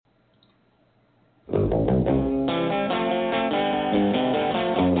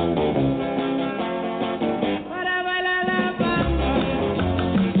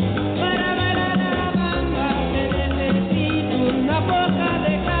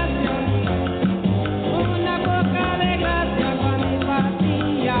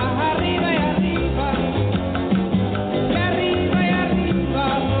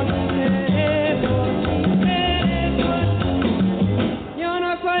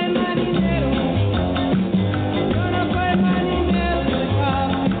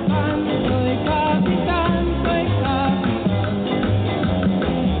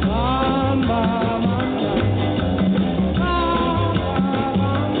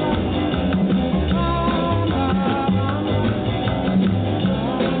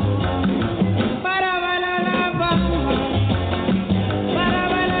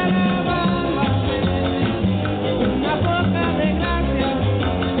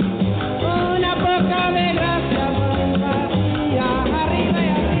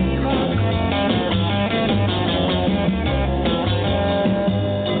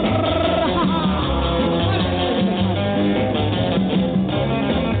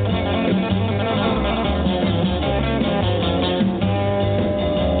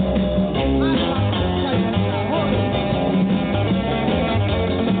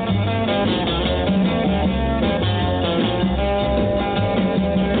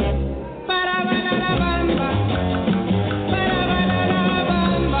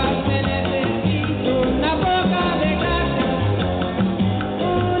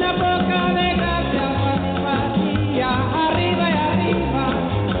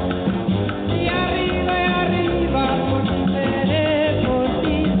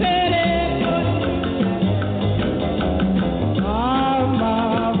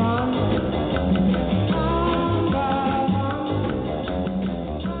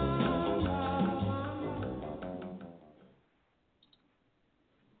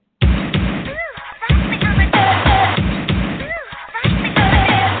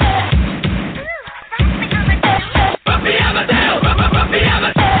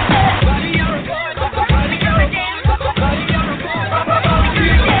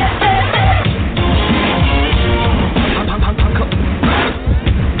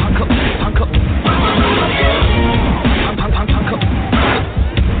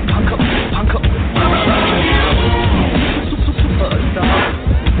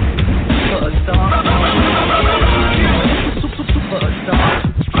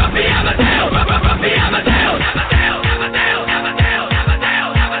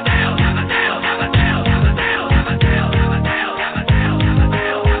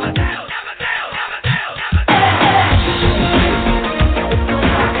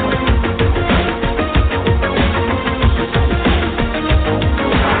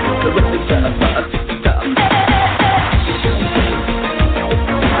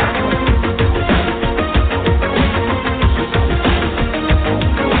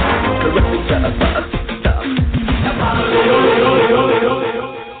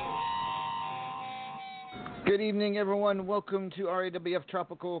evening, everyone. Welcome to RAWF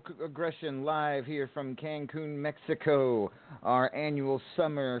Tropical Aggression live here from Cancun, Mexico, our annual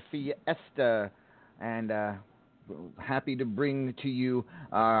summer fiesta. And happy to bring to you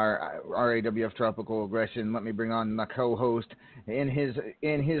our RAWF Tropical Aggression. Let me bring on my co-host in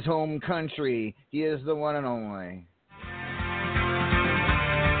his home country. He is the one and only.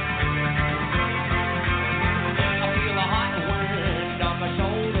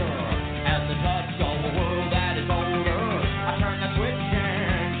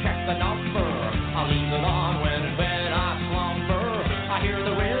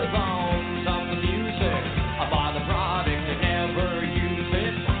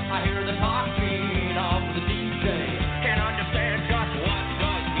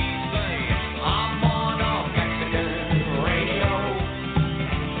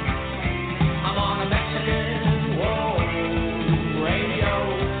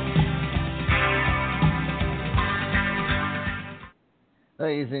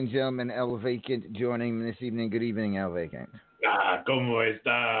 Ladies and gentlemen, El Vacant joining me this evening. Good evening, El Vacant. ¿Cómo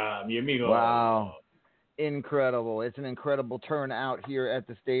está, mi amigo? Wow. Incredible. It's an incredible turnout here at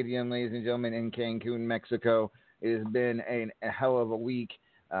the stadium, ladies and gentlemen, in Cancun, Mexico. It has been a hell of a week.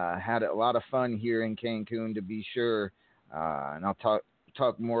 Had a lot of fun here in Cancun, to be sure. And I'll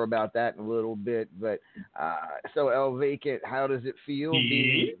talk more about that in a little bit. But so, El Vacant, how does it feel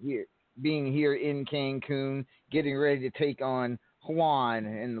being here in Cancun, getting ready to take on Juan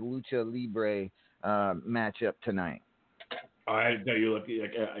in the Lucha Libre matchup tonight? I tell you, look,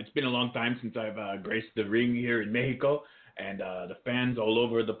 it's been a long time since I've graced the ring here in Mexico, and the fans all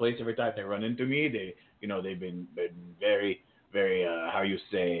over the place. Every time they run into me, they've been very, very how you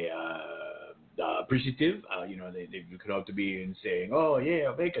say appreciative. They could out to be and saying, "Oh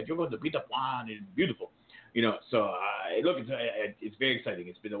yeah, Vega, you're going to beat up Juan. It's beautiful." So look, it's very exciting.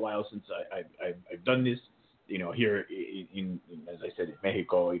 It's been a while since I've done this. Here in as I said, in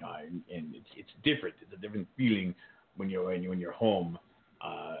Mexico, and it's different. It's a different feeling when you're home,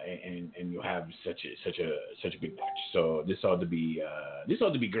 and you have such a big match. So this ought to be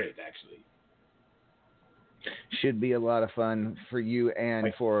great, actually. Should be a lot of fun for you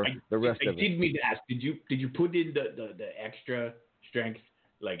and for the rest of us. I did mean to ask, did you put in the extra strength,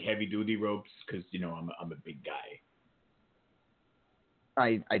 like heavy duty ropes? Because I'm a big guy.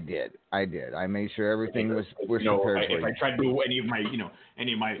 I did. I made sure everything was prepared for you. If I tried to do any of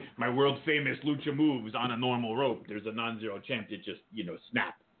my world famous lucha moves on a normal rope, there's a non-zero chance it just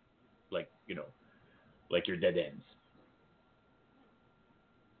snap, like your dead ends.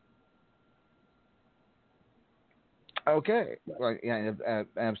 Okay. Well, yeah,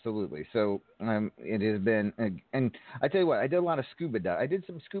 absolutely. So it has been, and I tell you what, I did a lot of scuba dive. I did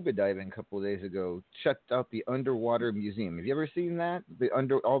some scuba diving a couple of days ago. Checked out the underwater museum. Have you ever seen that?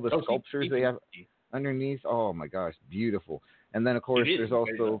 All the sculptures they have underneath. Oh my gosh, beautiful. And then of course there's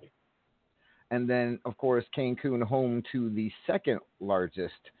also, and then of course Cancun, home to the second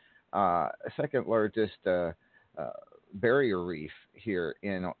largest barrier reef here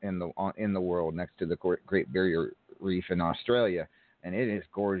in the world, next to the Great Barrier Reef in Australia, and it is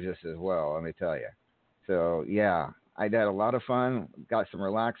gorgeous as well, let me tell you. So yeah, I had a lot of fun, got some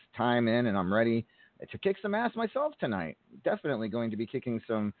relaxed time in, and I'm ready to kick some ass myself tonight. Definitely going to be kicking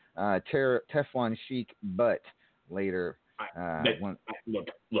some Teflon Chic butt later.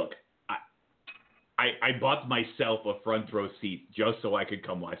 Look, I bought myself a front row seat just so I could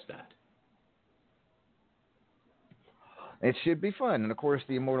come watch that. It should be fun. And, of course,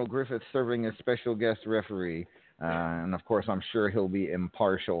 the Immortal Griffith serving as special guest referee. And, of course, I'm sure he'll be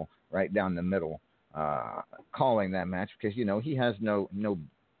impartial right down the middle calling that match because, he has no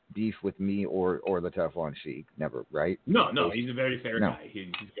beef with me or the Teflon Sheik. Never, right? No, he's a very fair guy.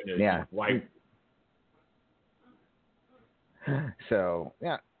 He's going to why. So,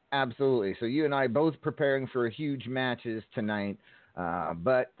 yeah, absolutely. So you and I both preparing for huge matches tonight.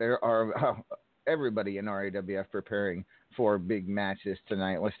 But there are everybody in RAWF preparing for big matches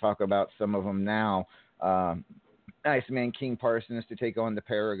tonight. Let's talk about some of them now. Iceman King Parsons to take on the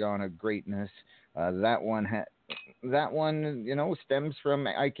Paragon of Greatness. That one stems from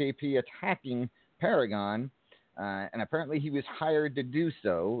IKP attacking Paragon, and apparently he was hired to do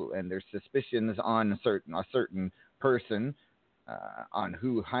so. And there's suspicions on a certain person on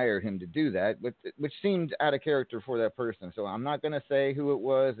who hired him to do that, which seemed out of character for that person. So I'm not going to say who it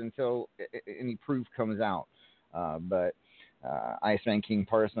was until any proof comes out. But Iceman King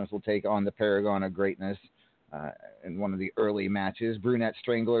Parsons will take on the Paragon of Greatness in one of the early matches. Brunette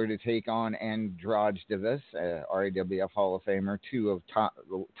Strangler to take on Andrade Davis, RAWF Hall of Famer, two of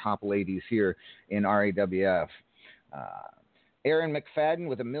top ladies here in RAWF. Aaron McFadden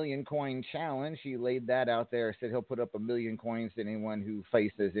with a 1,000,000 coin challenge. He laid that out there. Said he'll put up 1,000,000 coins to anyone who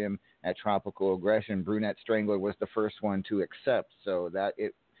faces him at Tropical Aggression. Brunette Strangler was the first one to accept. So that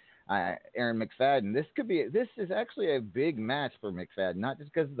it, Aaron McFadden. This is actually a big match for McFadden, not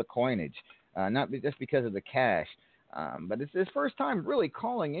just because of the coinage, not just because of the cash, but it's his first time really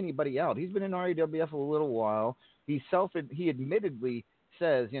calling anybody out. He's been in RAWF a little while. He admittedly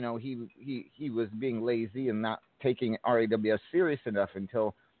says, he was being lazy and not taking RAWF serious enough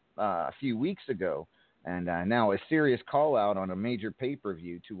until a few weeks ago, and now a serious call out on a major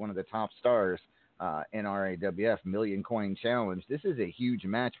pay-per-view to one of the top stars in RAWF, 1,000,000 coin challenge. This is a huge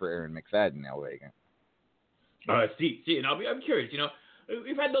match for Aaron McFadden now, Reagan. And I'm curious.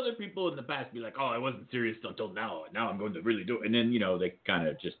 We've had other people in the past be like, "Oh, I wasn't serious until now. Now I'm going to really do it," and then they kind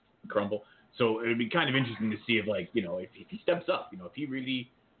of just crumble. So it would be kind of interesting to see if if he steps up, if he really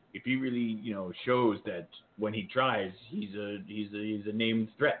shows that when he tries, he's a named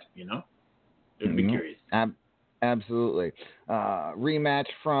threat. It'd be curious. Absolutely. Rematch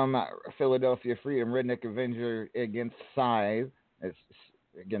from Philadelphia Freedom, Redneck Avenger against Scythe.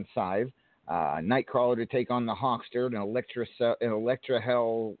 Nightcrawler to take on the Hawkster in an Electra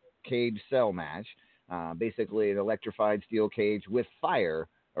Hell cage cell match. Basically, an electrified steel cage with fire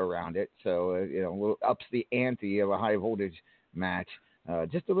around it. So, ups the ante of a high voltage match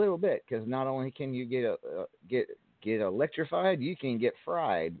just a little bit, because not only can you get electrified, you can get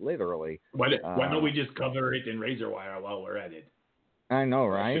fried, literally. Why don't we just cover it in razor wire while we're at it? I know,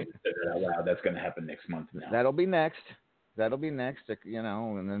 right? Wow, that's going to happen next month now. That'll be next,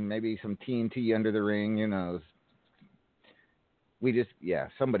 and then maybe some TNT under the ring,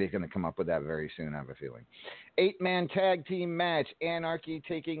 somebody's going to come up with that very soon, I have a feeling. 8-man tag team match, Anarchy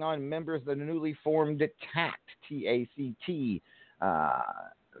taking on members of the newly formed TACT, T-A-C-T.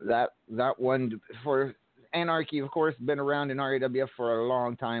 That one for Anarchy, of course, been around in RAWF for a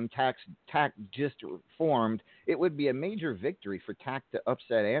long time. TACT just formed. It would be a major victory for TACT to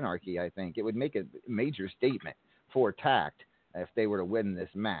upset Anarchy, I think. It would make a major statement for TACT if they were to win this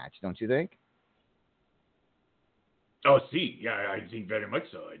match, don't you think? Oh, I think very much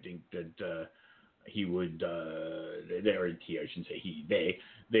so. I think that he would,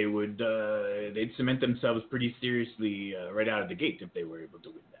 they would, they'd cement themselves pretty seriously right out of the gate if they were able to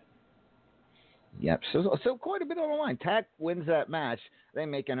win that. Yep. So quite a bit on the line. TACT wins that match. They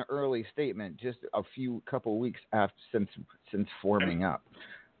make an early statement just a couple weeks after since forming up.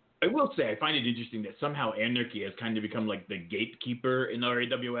 I will say I find it interesting that somehow Anarchy has kind of become like the gatekeeper in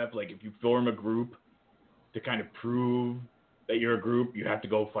RAWF. Like if you form a group to kind of prove that you're a group, you have to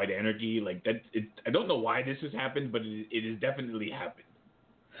go fight Anarchy. Like that. I don't know why this has happened, but it has definitely happened.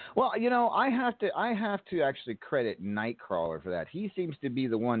 Well, I have to actually credit Nightcrawler for that. He seems to be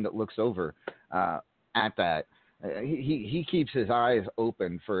the one that looks over at that. He keeps his eyes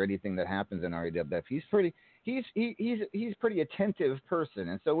open for anything that happens in RAWF. He's pretty attentive person,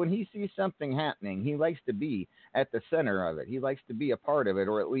 and so when he sees something happening, he likes to be at the center of it. He likes to be a part of it,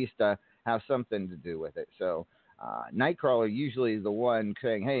 or at least have something to do with it. So Nightcrawler usually is the one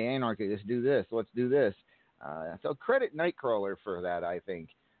saying, "Hey, Anarchy, let's do this. Let's do this." So credit Nightcrawler for that, I think.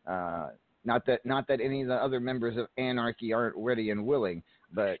 Not that any of the other members of Anarchy aren't ready and willing,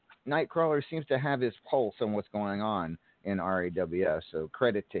 but Nightcrawler seems to have his pulse on what's going on in RAWF. So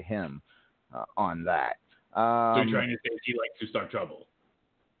credit to him on that. So you're trying to say he likes to start trouble?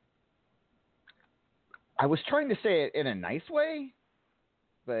 I was trying to say it in a nice way,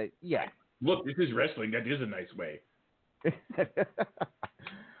 but yeah. Look, this is wrestling. That is a nice way.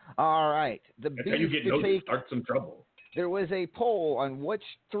 All right. That's how you get to start some trouble. There was a poll on which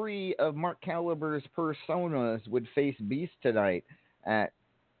 3 of Mark Caliber's personas would face Beast tonight at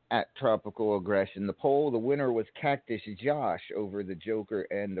Tropical Aggression. The winner was Cactus Josh over the Joker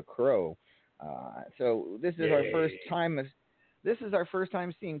and the Crow. So this is our first time. This is our first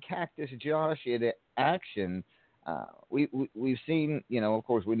time seeing Cactus Josh in action. We've seen, of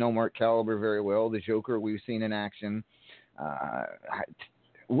course, we know Mark Caliber very well. The Joker we've seen in action.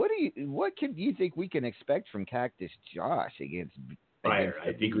 What do you think we can expect from Cactus Josh against fire?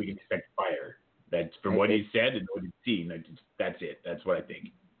 I think we can expect fire. That's from what he said and what he's seen. That's it. That's what I think.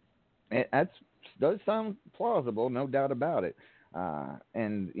 That does sound plausible, no doubt about it.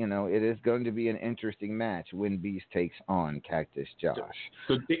 And it is going to be an interesting match when Beast takes on Cactus Josh.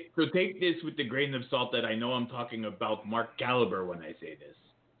 So take this with the grain of salt that I know I'm talking about Mark Caliber when I say this,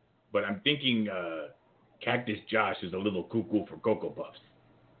 but I'm thinking Cactus Josh is a little cuckoo for Cocoa Puffs.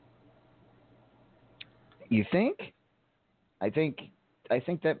 You think? I think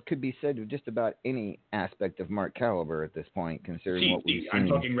that could be said of just about any aspect of Mark Caliber at this point, considering what we've seen. I'm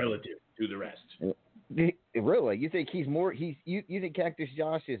talking relative to the rest. Really, you think he's more? You think Cactus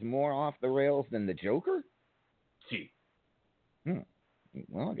Josh is more off the rails than the Joker? See, Hmm.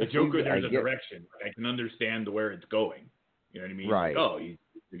 Well, I the guess Joker, I there's a get direction. I can understand where it's going. You know what I mean? Like, right. oh,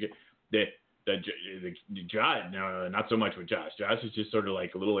 the the the Josh. No, not so much with Josh. Josh is just sort of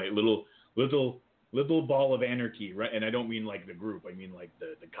like a little ball of anarchy, right? And I don't mean like the group. I mean like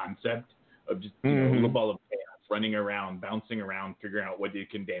the concept of just a little Mm-hmm. ball of chaos running around, bouncing around, figuring out what it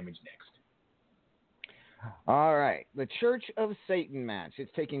can damage next. All right, the Church of Satan match.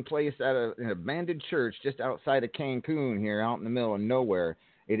 It's taking place at an abandoned church just outside of Cancun here, out in the middle of nowhere.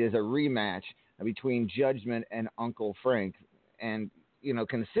 It is a rematch between Judgment and Uncle Frank. And,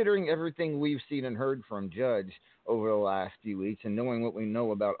 considering everything we've seen and heard from Judge over the last few weeks and knowing what we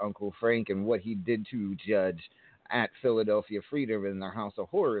know about Uncle Frank and what he did to Judge at Philadelphia Freedom in their House of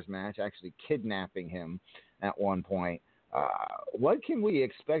Horrors match, actually kidnapping him at one point, what can we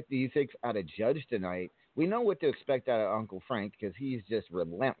expect, do you think, out of Judge tonight? We know what to expect out of Uncle Frank because he's just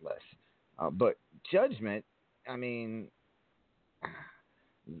relentless. But Judgment, I mean,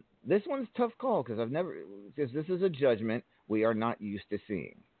 this one's a tough call because this is a Judgment we are not used to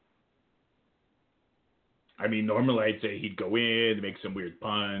seeing. I mean, normally I'd say he'd go in, make some weird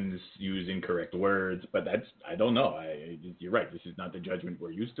puns, use incorrect words, but I don't know. You're right. This is not the Judgment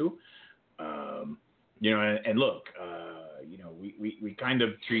we're used to. And look, we kind of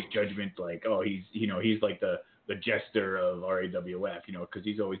treat Judgment like, oh, he's like the jester of RAWF, because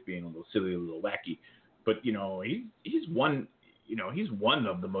he's always being a little silly, a little wacky. But he's one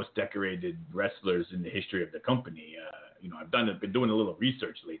of the most decorated wrestlers in the history of the company. I've been doing a little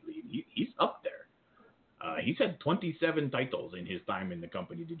research lately. He's up there. He's had 27 titles in his time in the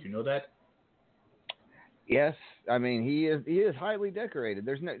company. Did you know that? Yes, I mean he is highly decorated.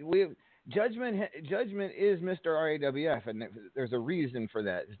 Judgment is Mr. RAWF, and there's a reason for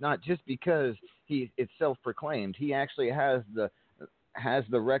that. It's not just because it's self-proclaimed. He actually has the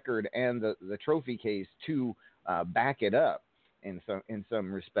record and the trophy case to back it up in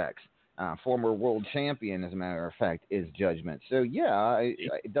some respects. Former world champion, as a matter of fact, is Judgment. So yeah,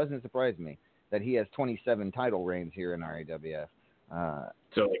 it doesn't surprise me that he has 27 title reigns here in RAWF.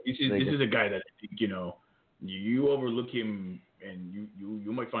 So this is a guy that I think, you overlook him and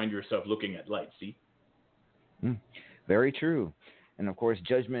you might find yourself looking at light. See? Very true. And of course,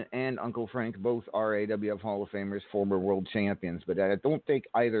 Judgment and Uncle Frank both are RAWF Hall of Famers, former world champions. But I don't think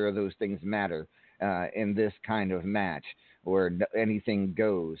either of those things matter in this kind of match where anything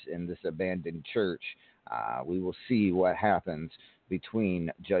goes in this abandoned church. We will see what happens between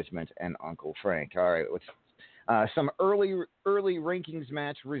Judgment and Uncle Frank. All right, let's some early rankings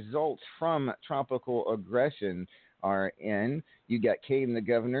match results from Tropical Aggression are in. You got Kane the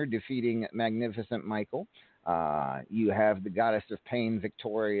Governor defeating Magnificent Michael. You have the Goddess of Pain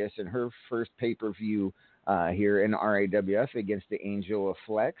victorious in her first pay-per-view here in RAWF against the Angel of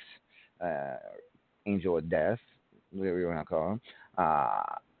Flex, Angel of Death, whatever you want to call him.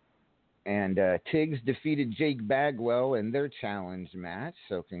 And Tiggs defeated Jake Bagwell in their challenge match,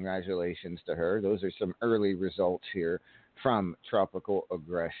 so congratulations to her. Those are some early results here from Tropical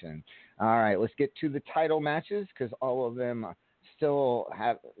Aggression. All right, let's get to the title matches because all of them still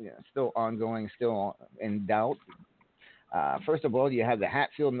ongoing, still in doubt. First of all, you have the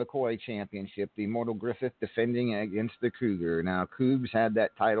Hatfield-McCoy Championship, the Immortal Griffith defending against the Cougar. Now, Cougs had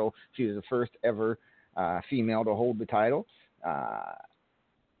that title. She was the first ever female to hold the title.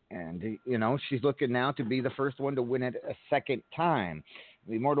 And, she's looking now to be the first one to win it a second time.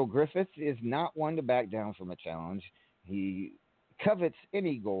 The Immortal Griffith is not one to back down from a challenge. He covets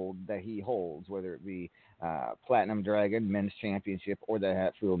any gold that he holds, whether it be Platinum Dragon, Men's Championship, or the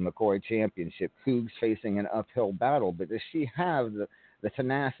Hatfield-McCoy Championship. Cougs facing an uphill battle, but does she have the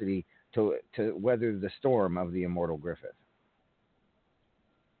tenacity to weather the storm of the Immortal Griffith?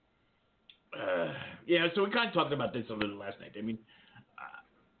 Yeah, so we kind of talked about this a little last night. I mean,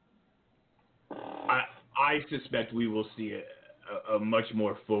 I suspect we will see a much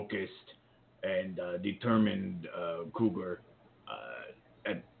more focused and determined Cougar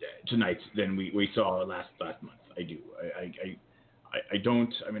at tonight than we saw last month. I do. I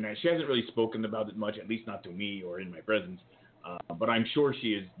don't. I mean, she hasn't really spoken about it much, at least not to me or in my presence. But I'm sure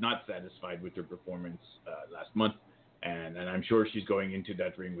she is not satisfied with her performance last month, and I'm sure she's going into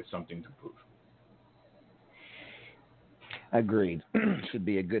that ring with something to prove. Agreed. Should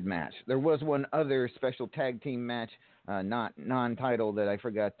be a good match. There was one other special tag team match, not non-title, that I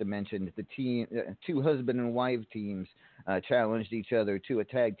forgot to mention. The team, two husband and wife teams challenged each other to a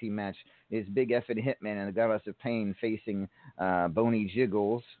tag team match. It's Big F and Hitman and the Goddess of Pain facing Boney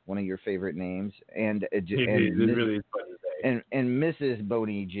Jiggles, one of your favorite names, and Mrs.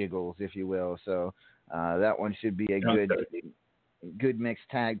 Boney Jiggles, if you will. So That one should be a good mixed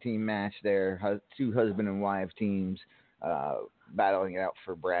tag team match there. Two husband and wife teams battling it out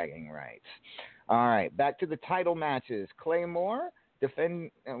for bragging rights. All right, back to the title matches. Claymore defend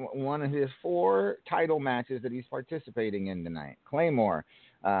one of his 4 title matches that he's participating in tonight. Claymore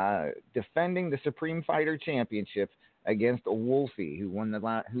defending the Supreme Fighter Championship against Wolfie, who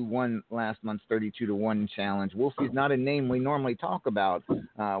won last month's 32-1 challenge. Wolfie's not a name we normally talk about,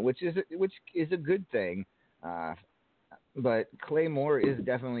 which is a good thing. But Claymore is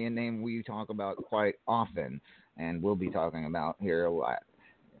definitely a name we talk about quite often, and we'll be talking about here a lot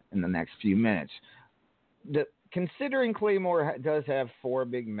in the next few minutes. Considering Claymore does have 4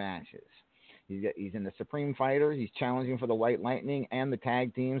 big matches, he's in the Supreme Fighter, he's challenging for the White Lightning and the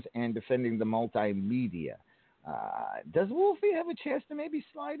tag teams, and defending the multimedia. Does Wolfie have a chance to maybe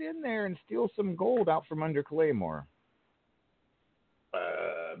slide in there and steal some gold out from under Claymore?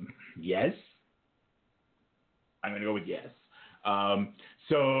 Yes. I'm going to go with yes.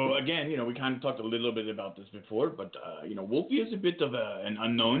 So again, we kind of talked a little bit about this before, but Wolfie is a bit of an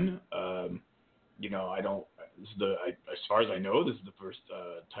unknown. As far as I know, this is the first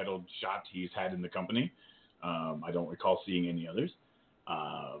title shot he's had in the company. I don't recall seeing any others.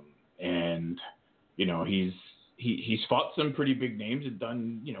 And he's fought some pretty big names and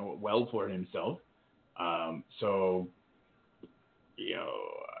done well for himself. So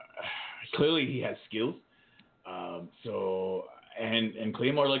clearly he has skills. And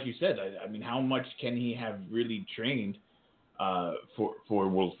Claymore, like you said, I mean, how much can he have really trained for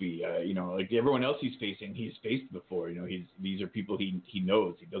Wolfie? Like everyone else he's facing, he's faced before. These are people he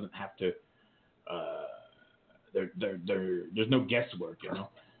knows. He doesn't have to. There's no guesswork.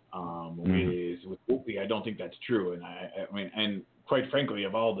 With Wolfie, I don't think that's true. And I mean, and quite frankly,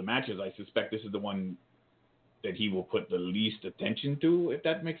 of all the matches, I suspect this is the one that he will put the least attention to, if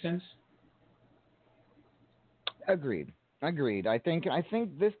that makes sense. Agreed. I think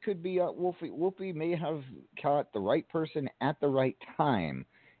this could be Wolfie. Wolfie may have caught the right person at the right time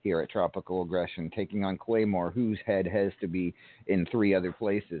here at Tropical Aggression, taking on Claymore, whose head has to be in 3 other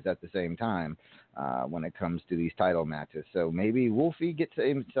places at the same time when it comes to these title matches. So maybe Wolfie gets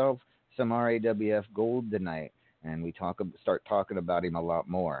himself some RAWF gold tonight, and we start talking about him a lot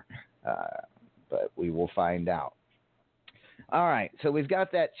more. But we will find out. All right, so we've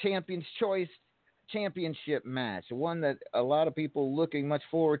got that Champion's Choice Championship match, one that a lot of people looking much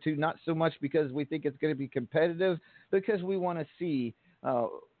forward to, not so much because we think it's going to be competitive, because we want to see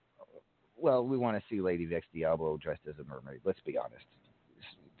Lady Vex Diablo dressed as a mermaid. Let's be honest.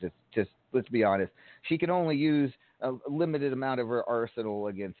 Just let's be honest. She can only use a limited amount of her arsenal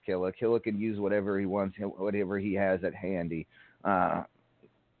against Killa. Killa can use whatever he wants, whatever he has at handy.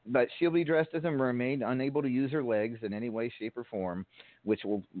 But she'll be dressed as a mermaid, unable to use her legs in any way, shape, or form, which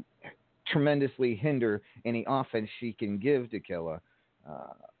will tremendously hinder any offense she can give to Killa.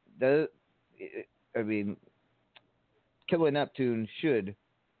 Killa Neptune should,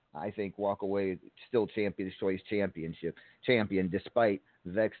 I think, walk away still Champion's Choice champion despite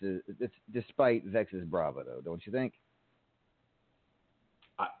Vex's bravado, don't you think?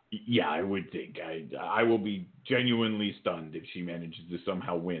 Yeah, I would think. I will be genuinely stunned if she manages to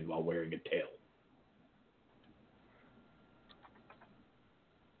somehow win while wearing a tail.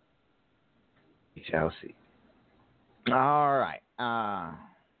 We shall see. All right.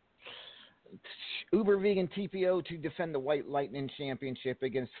 Uber Vegan TPO to defend the White Lightning Championship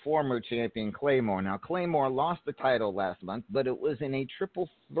against former champion Claymore. Now, Claymore lost the title last month, but it was in a triple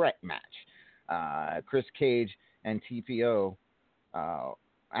threat match. Chris Cage and TPO.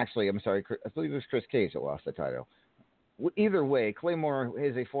 Actually, I'm sorry. I believe it was Chris Cage that lost the title. Either way, Claymore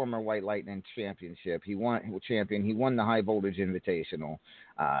is a former White Lightning championship. He won the High Voltage Invitational.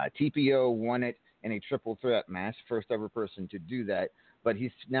 TPO won it in a triple threat match, first ever person to do that. But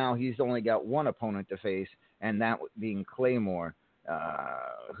he's only got one opponent to face, and that being Claymore.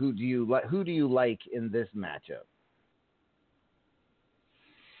 Who do you like in this matchup?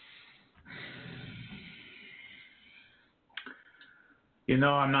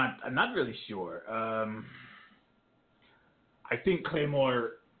 I'm not really sure. I think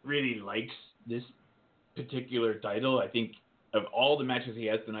Claymore really likes this particular title. I think of all the matches he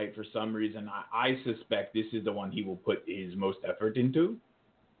has tonight, for some reason, I suspect this is the one he will put his most effort into.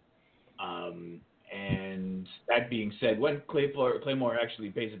 And that being said, when Claymore actually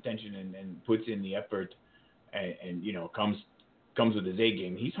pays attention and puts in the effort and comes with his A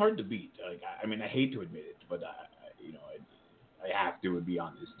game, he's hard to beat. I hate to admit it, but I have to be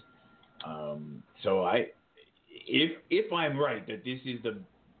honest. So if I'm right that this is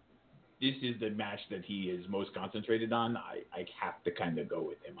the match that he is most concentrated on, I have to kind of go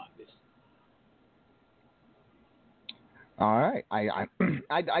with him on this. All right, I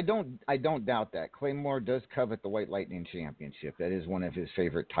don't doubt that Claymore does covet the White Lightning Championship. That is one of his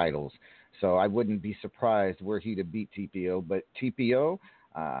favorite titles. So I wouldn't be surprised were he to beat TPO. But TPO,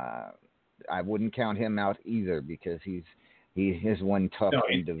 I wouldn't count him out either because he is one tough No,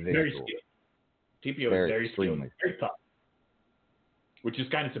 he's very individual. skilled. TPO is Very very skilled, extremely. very tough, which is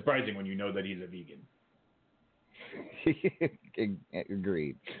kind of surprising when you know that he's a vegan.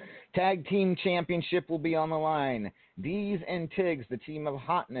 Agreed. Tag team championship will be on the line. Dees and Tiggs, the team of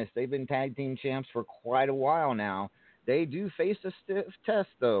hotness, they've been tag team champs for quite a while now. They do face a stiff test,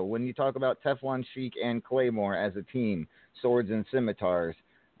 though, when you talk about Teflon Sheik and Claymore as a team, swords and scimitars.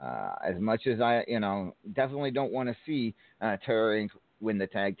 As much as I, definitely don't want to see Terror Inc. win the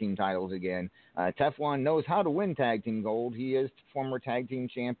tag team titles again. Teflon knows how to win tag team gold. He is former tag team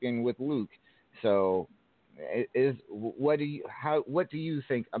champion with Luke. So, what do you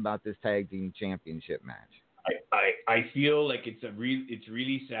think about this tag team championship match? I feel like it's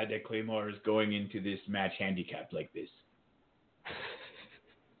really sad that Claymore is going into this match handicapped like this.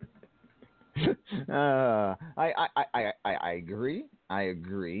 I agree.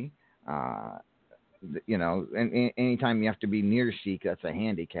 And anytime you have to be near Sheik, that's a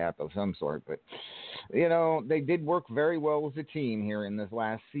handicap of some sort. But they did work very well as a team here in this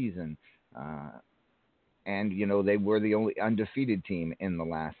last season. And they were the only undefeated team in the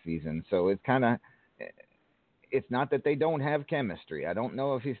last season. So it's not that they don't have chemistry. I don't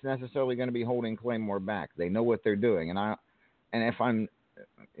know if he's necessarily going to be holding Claymore back. They know what they're doing, and if I'm,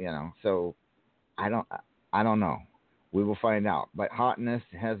 so I don't know. We will find out. But Hotness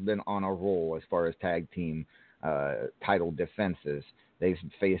has been on a roll as far as tag team title defenses. They've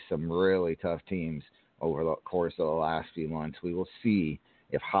faced some really tough teams over the course of the last few months. We will see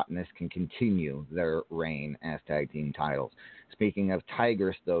if Hotness can continue their reign as tag team titles. Speaking of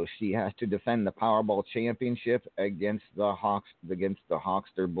Tigress, though, she has to defend the Powerball Championship against the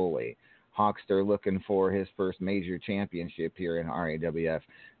Hawkster Bully. Hawkster looking for his first major championship here in RAWF.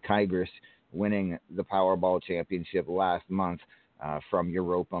 Tigress winning the Powerball Championship last month from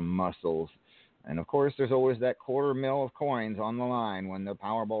Europa Muscles. And, of course, there's always that $250,000 of coins on the line when the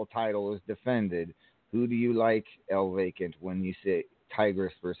Powerball title is defended. Who do you like, El Vacant, when you say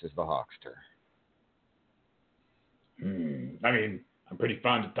Tigress versus the Hawkster? I mean, I'm pretty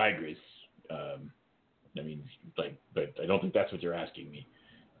fond of Tigress. But I don't think that's what you're asking me.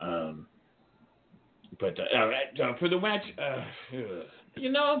 For the match,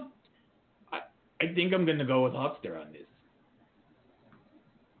 I think I'm going to go with Hawkster on this.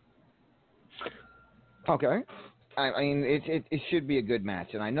 Okay. I mean, it should be a good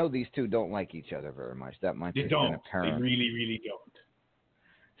match, and I know these two don't like each other very much. That much has been apparent. They really, really don't.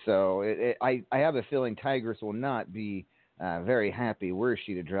 So I have a feeling Tigress will not be very happy were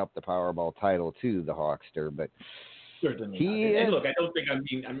she to drop the Powerball title to the Hawkster, but certainly not. And look, I don't think I'm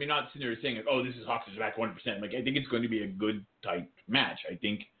not sitting there saying like, oh, this is Hawkster's back 100%. Like, I think it's going to be a good tight match. I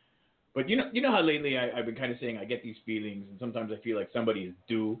think, but you know how lately I've been kind of saying I get these feelings, and sometimes I feel like somebody is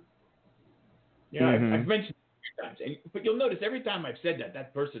due. I've mentioned it a few times, but you'll notice every time I've said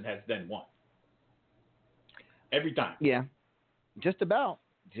that person has then won. Every time. Yeah, just about.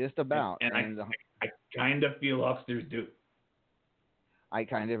 And I kind of feel Hawkster's due. I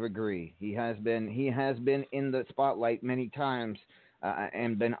kind of agree. He has been in the spotlight many times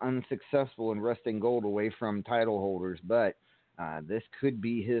and been unsuccessful in wresting gold away from title holders. But this could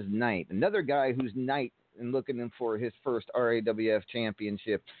be his night. Another guy whose night and looking for his first RAWF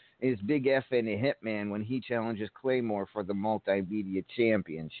championship is Big F and the Hitman when he challenges Claymore for the Multimedia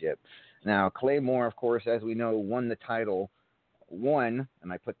Championship. Now, Claymore, of course, as we know, won the title. And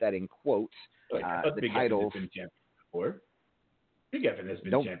I put that in quotes, the Big title. F has been champion before. Big F has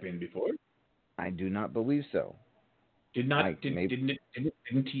been champion before. I do not believe so. Didn't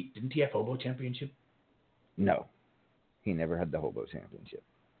he have Hobo Championship? No, he never had the Hobo Championship.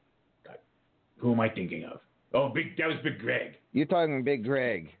 Who am I thinking of? Oh, that was Big Greg. You're talking Big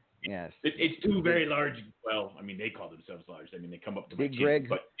Greg. Yes. It's two very large. Well, I mean, they call themselves large. I mean, they come up to Big my Greg, chin,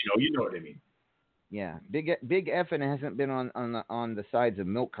 but you know what I mean. Yeah, Big Effin hasn't been on the sides of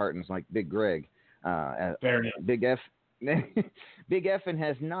milk cartons like Big Greg. Fair enough. Big Effin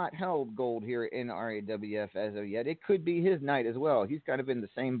has not held gold here in RAWF as of yet. It could be his night as well. He's kind of in the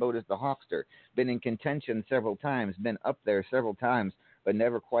same boat as the Hawkster. Been in contention several times, been up there several times, but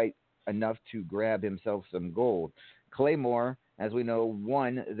never quite enough to grab himself some gold. Claymore, as we know,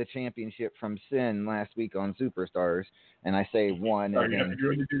 won the championship from Sin last week on Superstars, and I say won. Sorry, if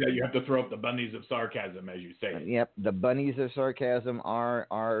you're going to do that, you have to throw up the bunnies of sarcasm, as you say. Yep, the bunnies of sarcasm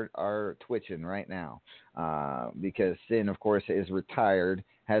are twitching right now because Sin, of course, is retired,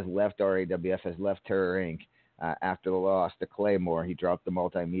 has left RAWF, has left Terror Inc. after the loss to Claymore. He dropped the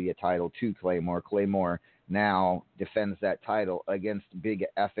multimedia title to Claymore. Claymore now defends that title against Big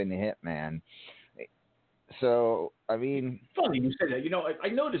Effin' Hitman. So, I mean, funny you said that. I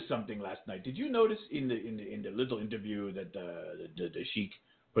noticed something last night. Did you notice in the little interview that the Sheik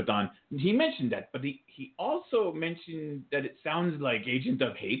put on? He mentioned that, but he also mentioned that it sounds like Agent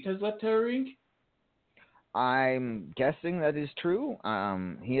of Hate has left her ring. I'm guessing that is true.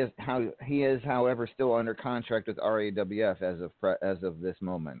 He is, however, still under contract with RAWF as of this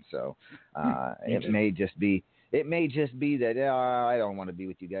moment. So it may just be that I don't want to be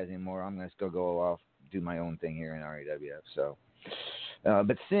with you guys anymore. I'm just gonna go off, do my own thing here in RAWF. So,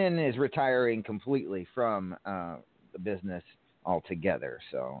 but Sin is retiring completely from the business altogether.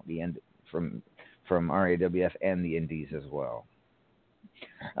 So the end from RAWF and the Indies as well.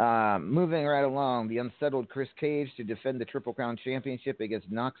 Moving right along, the unsettled Chris Cage to defend the Triple Crown Championship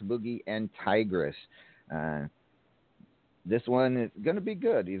against Knox Boogie and Tigress. This one is going to be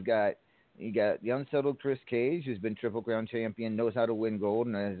good. You got the unsettled Chris Cage, who's been Triple Crown champion, knows how to win gold,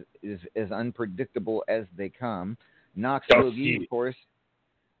 and is as unpredictable as they come. Knox Boogie,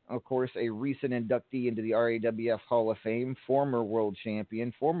 of course, a recent inductee into the RAWF Hall of Fame, former world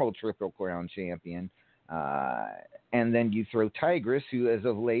champion, former Triple Crown champion. And then you throw Tigress, who as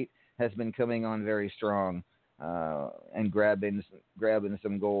of late has been coming on very strong and grabbing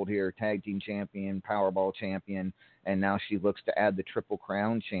some gold here, tag team champion, Powerball champion, and now she looks to add the Triple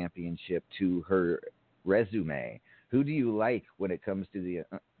Crown championship to her resume. Who do you like when it comes to the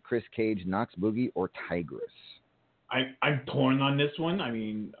Chris Cage, Knox Boogie, or Tigress? I'm torn on this one. I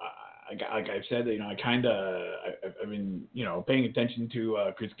mean, like I've said, I've been paying attention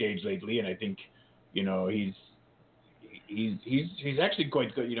to Chris Cage lately, and I think he's actually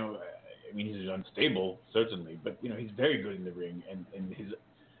quite good. I mean, he's unstable certainly, but he's very good in the ring, and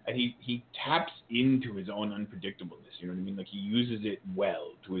he taps into his own unpredictableness. You know what I mean? Like, he uses it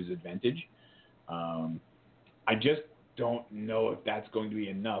well to his advantage. I just don't know if that's going to be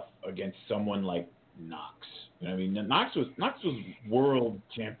enough against someone like Knox. You know what I mean? Knox was world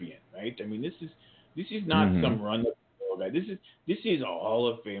champion, right? I mean, this is not some run guy. This is a Hall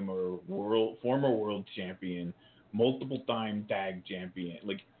of Famer, former world champion, multiple time tag champion.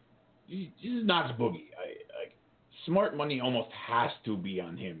 Like, this is Knox Boogie. Smart money almost has to be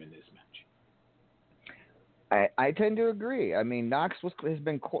on him in this match. I tend to agree. I mean, Knox for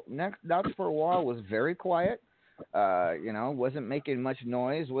a while was very quiet. Wasn't making much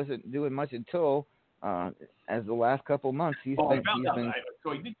noise, wasn't doing much until as the last couple months So he did some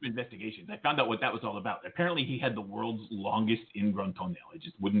investigations. I found out what that was all about. Apparently, he had the world's longest ingrown toenail. It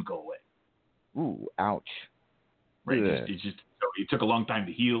just wouldn't go away. Ooh, ouch. Right. It took a long time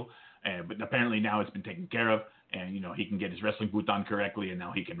to heal, but apparently now it's been taken care of, and he can get his wrestling boot on correctly, and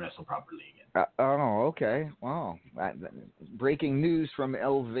now he can wrestle properly again. Okay. Wow. Breaking news from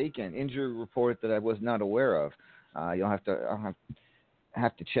El Vacant. Injury report that I was not aware of. I'll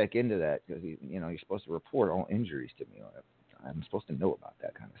have to check into that, because you're supposed to report all injuries to me. I'm supposed to know about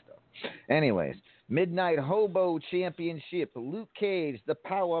that kind of stuff. Anyways, Midnight Hobo Championship. Luke Cage, the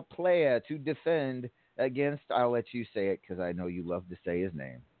power player, to defend against. I'll let you say it, because I know you love to say his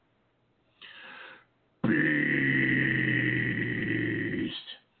name. Beast.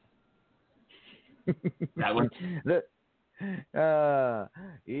 That one.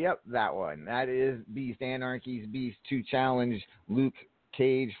 Yep, that one. That is Beast, Anarchy's Beast, to challenge Luke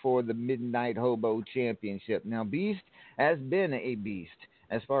Cage for the Midnight Hobo Championship. Now, Beast has been a beast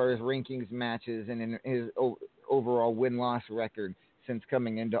as far as rankings matches and in his overall win-loss record since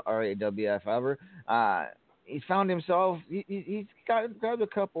coming into RAWF. However, he's found himself, he's got a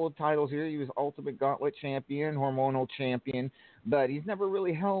couple of titles here. He was Ultimate Gauntlet Champion, Hormonal Champion, but he's never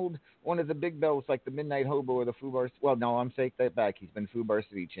really held one of the big belts like the Midnight Hobo or the Fubar. Well, no, I'm taking that back. He's been Fubar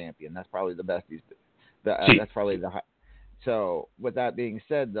City Champion. That's probably the best he's been. That's probably the high. So, with that being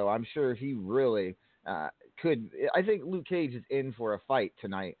said, though, I'm sure he really could. I think Luke Cage is in for a fight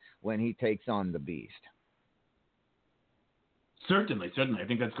tonight when he takes on the Beast. Certainly. I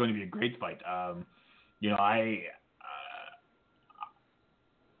think that's going to be a great fight.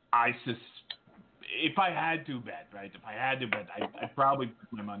 If I had to bet, right? I'd probably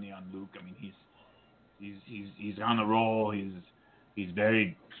put my money on Luke. I mean, he's on a roll. He's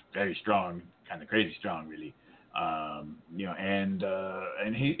very, very strong, kind of crazy strong, really. And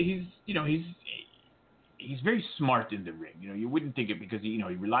he's very smart in the ring. You wouldn't think it, because he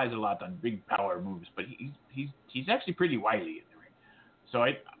relies a lot on big power moves, but he's actually pretty wily in the ring. So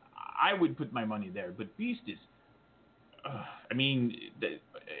I would put my money there. But Beast is, I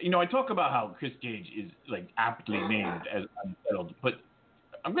talk about how Chris Cage is like aptly named as unsettled, but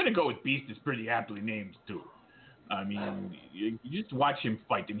I'm gonna go with Beast is pretty aptly named too. I mean, you just watch him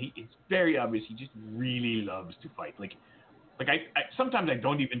fight, and it's very obvious he just really loves to fight. I sometimes I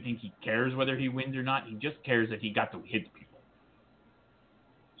don't even think he cares whether he wins or not. He just cares that he got to hit people.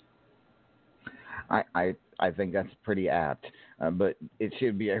 I think that's pretty apt. But it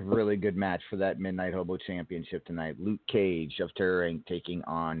should be a really good match for that Midnight Hobo Championship tonight. Luke Cage of Terror Inc. taking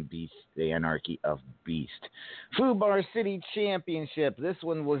on Beast, the Anarchy of Beast. Fubar City Championship. This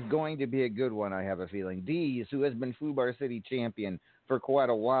one was going to be a good one, I have a feeling. Deez, who has been Fubar City champion for quite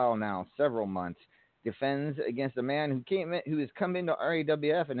a while now, several months, defends against a man who has come into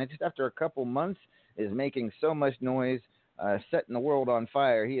RAWF and just after a couple months is making so much noise, setting the world on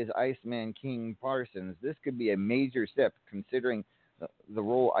fire. He is Iceman King Parsons. This could be a major step considering the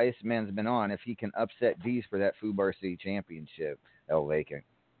role Iceman's been on if he can upset Deez for that Fubar City Championship, El Vacant.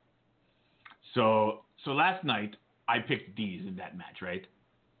 So last night I picked Deez in that match, right?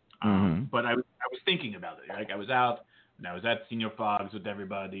 But I was thinking about it. Like I was out and I was at Senior Fogs with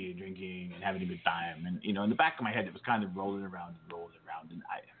everybody drinking and having a good time, and in the back of my head it was kind of rolling around, and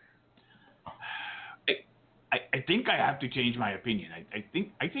I think I have to change my opinion. I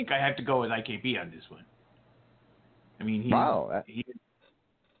think I have to go with IKP on this one. I mean,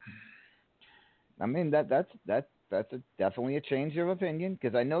 that's definitely a change of opinion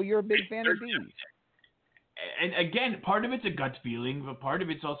because I know you're a big fan of Deez. And again, part of it's a gut feeling, but part of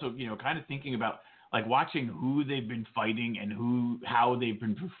it's also kind of thinking about like watching who they've been fighting and how they've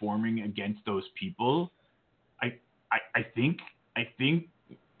been performing against those people. I think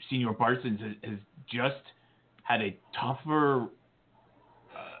Senior Parsons has just had a tougher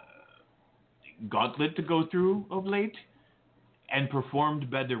gauntlet to go through of late, and performed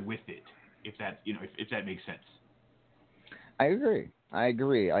better with it. If that makes sense. I agree.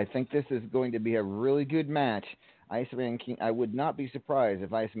 I think this is going to be a really good match. Iceman King. I would not be surprised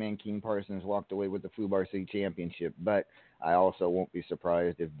if Iceman King Parsons walked away with the Fubar City Championship, but I also won't be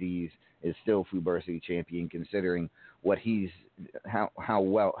surprised if Deez is still Fubar City champion, considering what how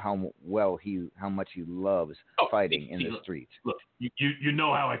much he loves fighting in the streets. Look, you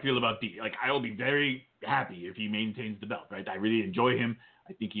know how I feel about Deez. Like I will be very happy if he maintains the belt, right? I really enjoy him.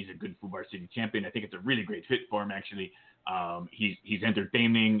 I think he's a good Fubar City champion. I think it's a really great fit for him, actually. He's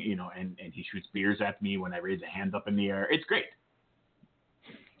entertaining, and he shoots beers at me when I raise a hand up in the air. It's great.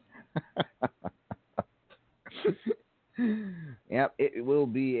 Yep, it will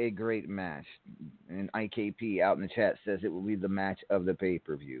be a great match. And IKP out in the chat says it will be the match of the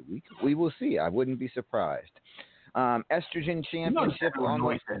pay-per-view. We will see. I wouldn't be surprised. Estrogen Championship.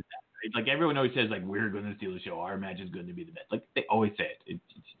 Like everyone always says, like we're going to steal the show. Our match is going to be the best. Like they always say it. It's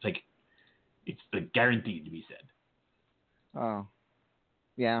like it's guaranteed to be said. Oh,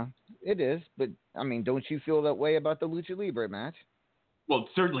 yeah, it is. But I mean, don't you feel that way about the Lucha Libre match? Well,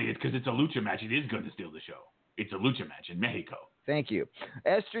 certainly it's because it's a lucha match. It is going to steal the show. It's a lucha match in Mexico. Thank you.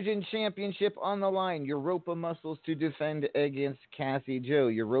 Estrogen Championship on the line. Europa Muscles to defend against Cassie Joe.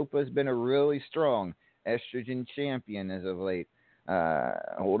 Europa has been a really strong estrogen champion as of late,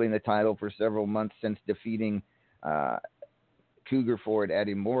 holding the title for several months since defeating Cougar Ford at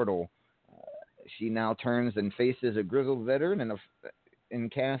Immortal. She now turns and faces a grizzled veteran in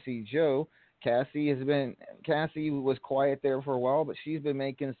Cassie Joe. Cassie was quiet there for a while, but she's been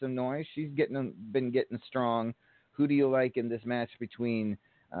making some noise. She's been getting strong. Who do you like in this match between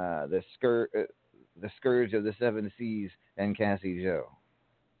the Scourge of the Seven Seas and Cassie Joe?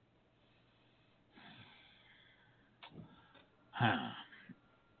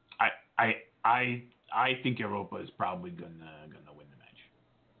 I think Europa is probably gonna win the match.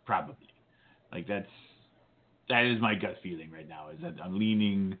 Probably. Like that is my gut feeling right now. Is that I'm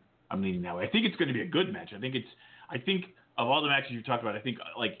leaning that way. I think it's going to be a good match. I think of all the matches you talked about, I think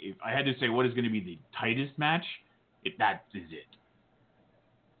like if I had to say what is going to be the tightest match, that is it.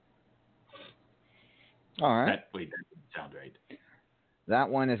 All right. That doesn't sound right. That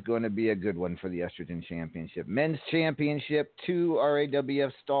one is going to be a good one for the Estrogen Championship. Men's Championship, 2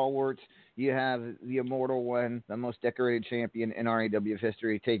 RAWF stalwarts. You have the Immortal One, the most decorated champion in RAWF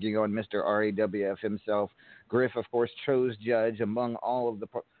history, taking on Mr. RAWF himself. Griff, of course, chose judge among all the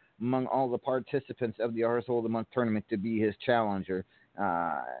participants of the Ars of the Month tournament to be his challenger.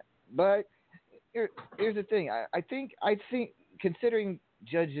 But here's the thing. I think considering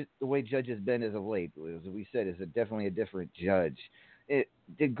the way Judge has been as of late, as we said, is definitely a different judge.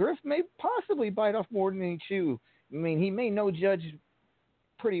 Did Griff may possibly bite off more than he chew? I mean, he may know Judge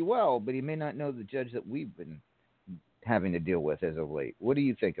pretty well, but he may not know the Judge that we've been having to deal with as of late. What do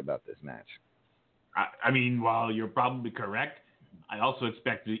you think about this match? I mean, while you're probably correct, I also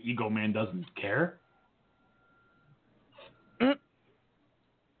expect the Ego Man doesn't care.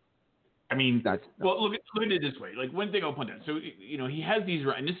 I mean, That's well, look at it this way. Like, one thing I'll point out. So, he has these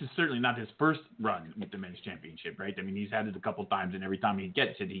runs, and this is certainly not his first run with the men's championship, right? I mean, he's had it a couple times, and every time he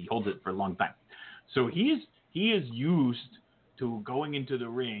gets it, he holds it for a long time. So he is used to going into the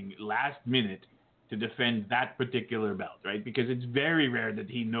ring last minute to defend that particular belt, right? Because it's very rare that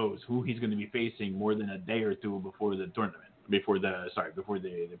he knows who he's going to be facing more than a day or two before the tournament, before the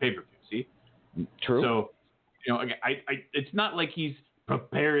pay-per-view. See? true. So, it's not like he's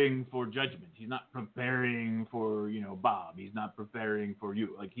preparing for Judgment. He's not preparing for, Bob. He's not preparing for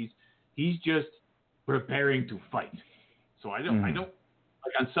you. Like, he's just preparing to fight. So I don't like,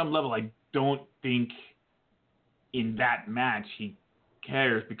 on some level, I don't think in that match he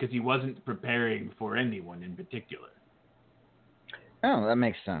cares, because he wasn't preparing for anyone in particular. Oh, that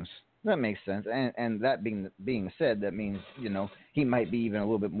makes sense. And that being said, that means he might be even a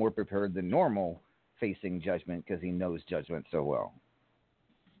little bit more prepared than normal facing Judgment, because he knows Judgment so well.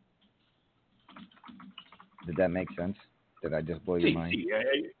 Did that make sense? Did I just blow your mind?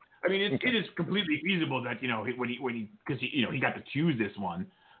 I mean, it is completely feasible that when he got to choose this one,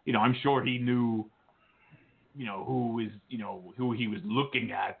 I'm sure he knew, who he was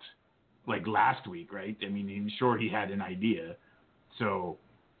looking at, like, last week, right? I mean, I'm sure he had an idea. So,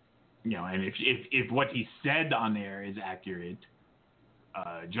 and if what he said on there is accurate,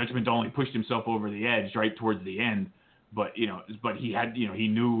 Judgment only pushed himself over the edge right towards the end, but he had, he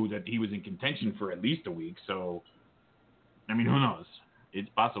knew that he was in contention for at least a week. So, I mean, who knows? It's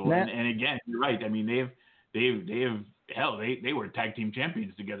possible. And again, you're right. I mean, they were tag team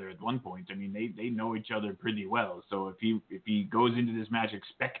champions together at one point. I mean, they know each other pretty well. So if he goes into this match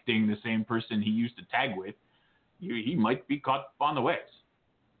expecting the same person he used to tag with, he might be caught on the ways.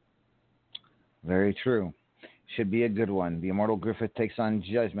 Very true. Should be a good one. The Immortal Griffith takes on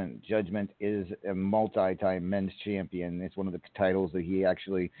Judgment. Judgment is a multi-time men's champion. It's one of the titles that he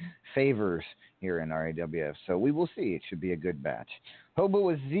actually favors here in RAWF. So we will see. It should be a good match. Hobo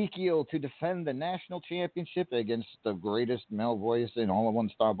Ezekiel to defend the national championship against the greatest male voice in all of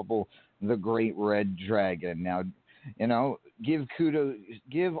Unstoppable, the Great Red Dragon. Now, give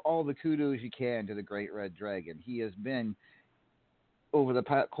all the kudos you can to the Great Red Dragon. He has been, over the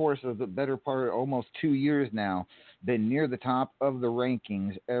course of the better part of almost 2 years now, been near the top of the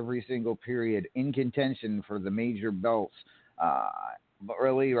rankings every single period, in contention for the major belts. But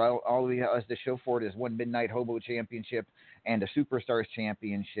really, all he has to show for it is one Midnight Hobo Championship and a Superstars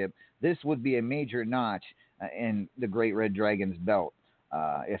Championship. This would be a major notch in the Great Red Dragon's belt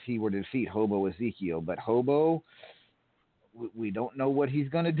if he were to defeat Hobo Ezekiel. But Hobo, we don't know what he's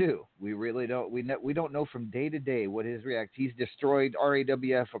going to do. We really don't. We don't know from day to day what his react. He's destroyed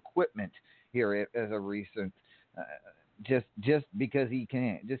RAWF equipment here as a recent, just because he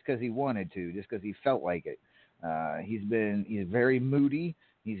can, just because he wanted to, just because he felt like it. He's very moody.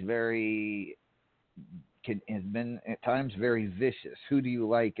 He's has been at times very vicious. Who do you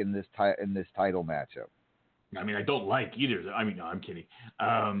like in this title matchup? I mean, I don't like either. I mean, no, I'm kidding.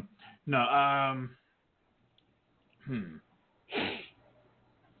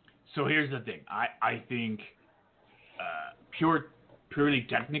 So here's the thing. I think, purely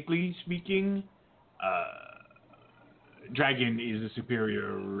technically speaking, Dragon is a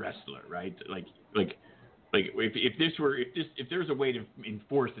superior wrestler, right? Like if there was a way to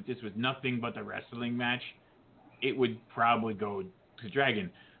enforce that this was nothing but a wrestling match, it would probably go to Dragon.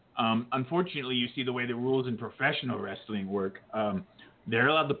 Unfortunately, you see the way the rules in professional wrestling work. They're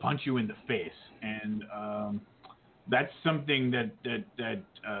allowed to punch you in the face, and that's something that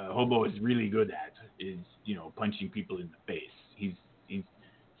Hobo is really good at, is punching people in the face.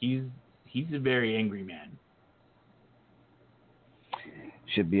 He's a very angry man.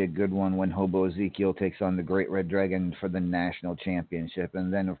 Should be a good one when Hobo Ezekiel takes on the Great Red Dragon for the national championship.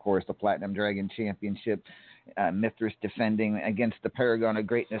 And then, of course, the Platinum Dragon Championship. Mithras defending against the Paragon of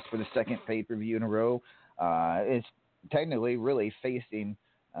Greatness for the second pay-per-view in a row. It's technically really facing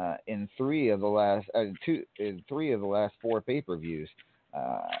in three of the last 4 pay-per-views.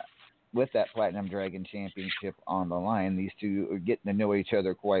 With that Platinum Dragon Championship on the line, these two are getting to know each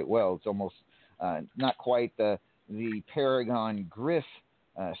other quite well. It's almost not quite the Paragon Griff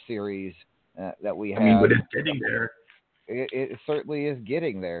series that we have. I mean, but it's getting there. It certainly is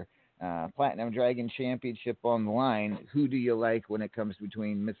getting there. Platinum Dragon Championship on the line. Who do you like when it comes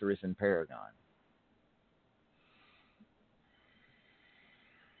between Mithras and Paragon?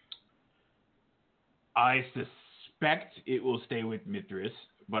 I suspect it will stay with Mithras,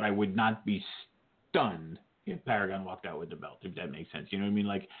 but I would not be stunned if Paragon walked out with the belt, if that makes sense. You know what I mean?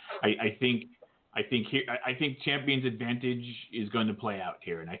 Like, I think Champion's advantage is going to play out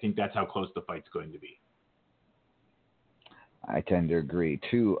here, and I think that's how close the fight's going to be. I tend to agree.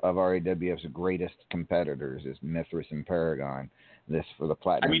 Two of RAWF's greatest competitors is Mithras and Paragon. This for the I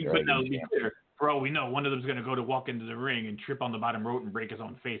Platinum mean, but Dragon now to be champ. clear, for all we know, one of them's going to go to walk into the ring and trip on the bottom rope and break his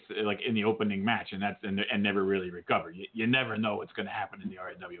own face, like in the opening match, and never really recover. You never know what's going to happen in the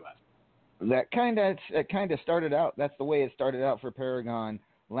RAWF. That kind of started out. That's the way it started out for Paragon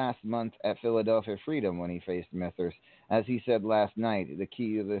last month at Philadelphia Freedom when he faced Mithras. As he said last night, the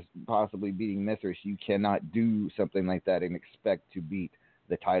key to this possibly beating Mithras, you cannot do something like that and expect to beat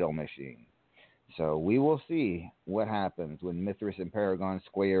the title machine. So we will see what happens when Mithras and Paragon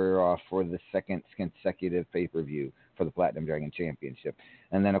square off for the second consecutive pay-per-view for the Platinum Dragon Championship.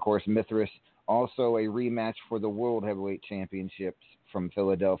 And then, of course, Mithras also a rematch for the World Heavyweight Championships from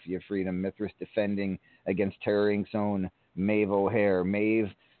Philadelphia Freedom. Mithras defending against Terror Inc.'s own Maeve O'Hare. Maeve,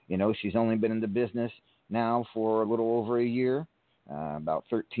 she's only been in the business now for a little over a year, about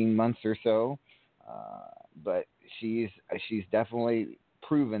 13 months or so. But she's definitely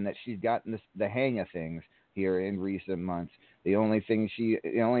proven that she's gotten the hang of things here in recent months. The only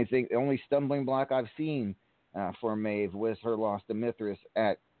stumbling block I've seen for Maeve was her loss to Mithras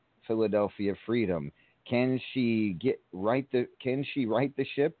at Philadelphia Freedom. Can she right the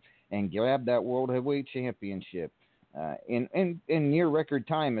ship and grab that World Heavyweight Championship in near record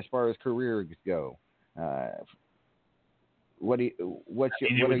time as far as careers go? What are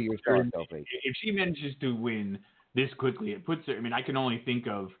your thoughts, LP? If she manages to win this quickly, it puts her. I mean, I can only think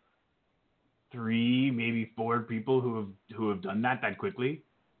of 3, maybe 4 people who have done that quickly.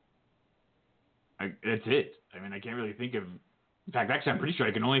 That's it. I mean, I can't really think of. In fact, actually, I'm pretty sure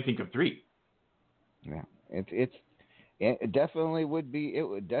I can only think of 3. Yeah, it definitely would be. It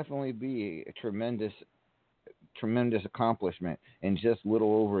would definitely be a tremendous accomplishment in just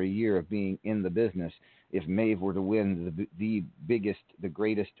little over a year of being in the business. If Maeve were to win the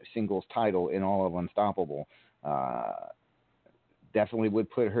greatest singles title in all of Unstoppable, definitely would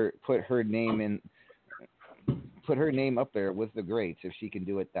put her name up there with the greats if she can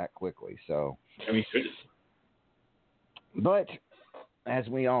do it that quickly. So, I mean, but as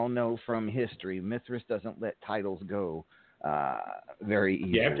we all know from history, Mithras doesn't let titles go very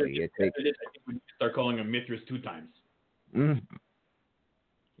easily. Yeah, I think we start calling him Mithras 2 times. Mm.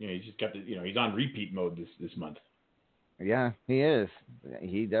 He's just got he's on repeat mode this month. Yeah, he is.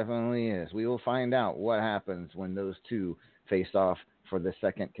 He definitely is. We will find out what happens when those two face off for the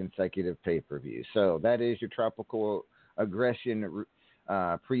second consecutive pay-per-view. So that is your Tropical Aggression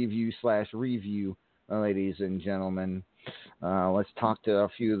preview/review, ladies and gentlemen. Let's talk to a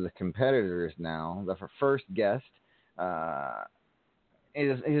few of the competitors now. The first guest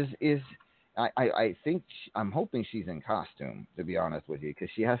I'm hoping she's in costume, to be honest with you, because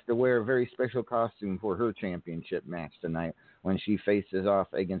she has to wear a very special costume for her championship match tonight when she faces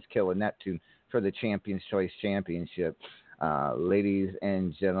off against Killer Neptune for the Champions Choice Championship. Ladies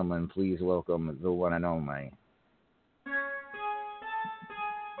and gentlemen, please welcome the one and only.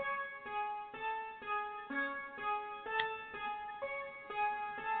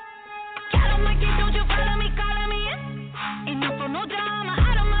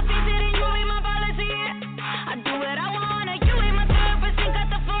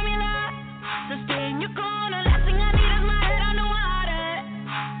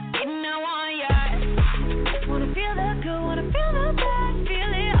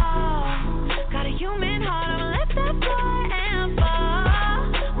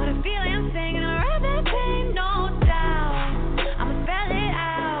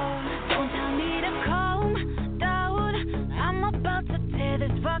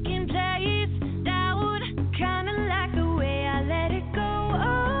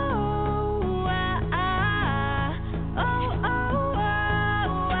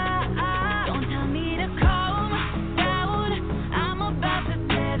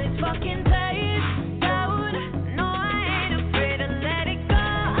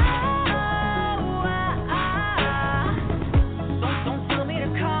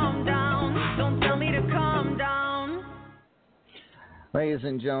 Ladies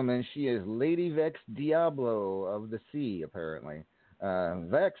and gentlemen, she is Lady Vex Diablo of the Sea, apparently.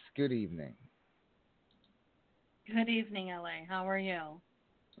 Vex, good evening. Good evening, LA. How are you?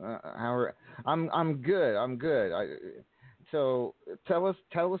 I'm good. So tell us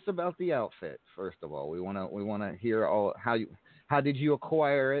about the outfit first of all. We want to hear how did you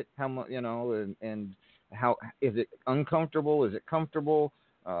acquire it? How much, and how is it uncomfortable? Is it comfortable?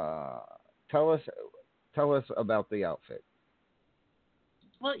 Tell us about the outfit.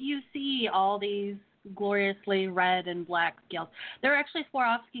 Well, you see all these gloriously red and black scales. They're actually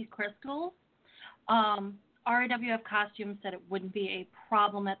Swarovski crystals. RAWF Costumes said it wouldn't be a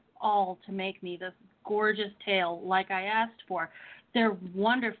problem at all to make me this gorgeous tail like I asked for. They're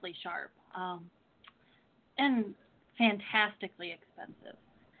wonderfully sharp and fantastically expensive.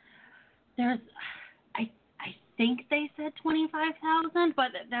 There's, I think they said 25,000,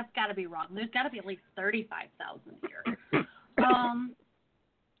 but that's got to be wrong. There's got to be at least 35,000 here.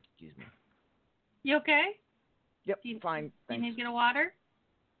 Excuse me. You okay? Yep, fine. Thanks. You need to get a water?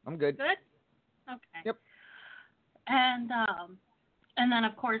 I'm good. Good? Okay. Yep. And then,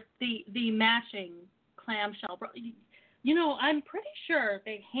 of course, the matching clamshell. You know, I'm pretty sure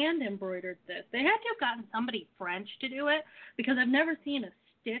they hand embroidered this. They had to have gotten somebody French to do it because I've never seen a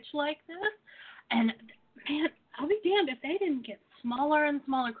stitch like this. And, man, I'll be damned if they didn't get smaller and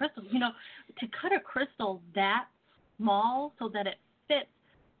smaller crystals. You know, to cut a crystal that small so that it fits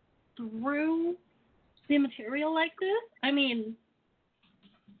through the material like this, I mean,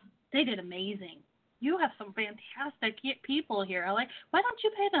 they did amazing. You have some fantastic people here. Why don't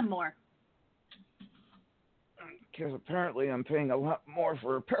you pay them more? Because apparently I'm paying a lot more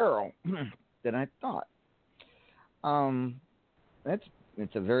for apparel than I thought.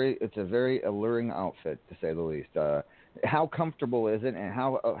 It's a very alluring outfit, to say the least. How comfortable is it, and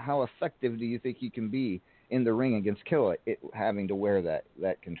how effective do you think you can be in the ring against Killa, having to wear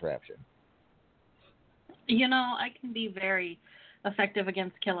that contraption? You know, I can be very effective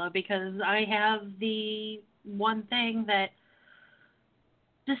against Killa because I have the one thing that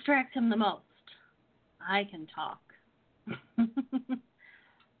distracts him the most. I can talk.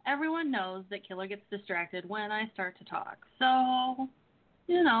 Everyone knows that Killa gets distracted when I start to talk. So,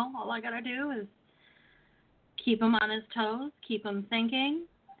 you know, all I gotta do is keep him on his toes, keep him thinking,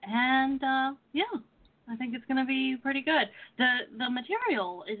 and yeah, I think it's gonna be pretty good. The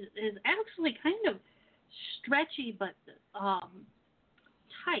material is actually kind of stretchy but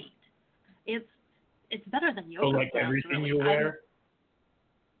tight. It's better than yoga. Oh, like everything you wear?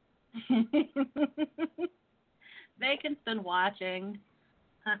 Bacon's been watching.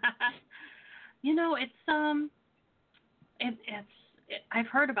 You know, I've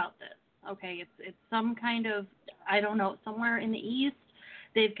heard about this. Okay, it's some kind of, I don't know, somewhere in the East,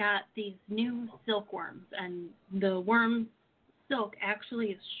 they've got these new silkworms, and the worm silk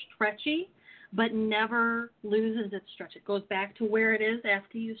actually is stretchy, but never loses its stretch. It goes back to where it is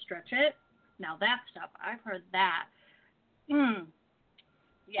after you stretch it. Now that stuff, I've heard that.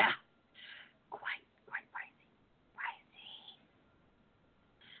 Yeah. Quite pricey.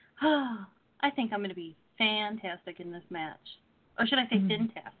 I think I'm going to be fantastic in this match. Or should I say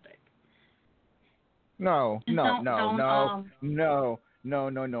fantastic? No. We are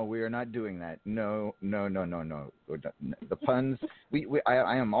not doing that. No. The puns.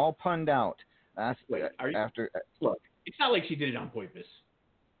 I am all punned out. Look, it's not like she did it on purpose.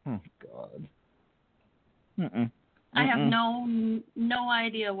 Oh God. Mm-mm. I have no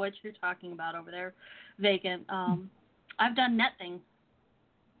idea what you're talking about over there, Vacant. I've done net things.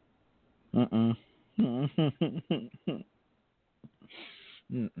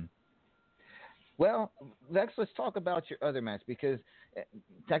 Well, let's talk about your other match, because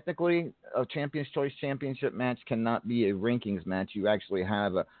technically a Champion's Choice Championship match cannot be a rankings match. You actually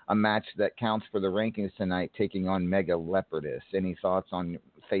have a match that counts for the rankings tonight, taking on Mega Leopardess. Any thoughts on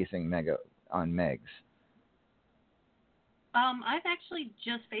facing Mega on Megs? I've actually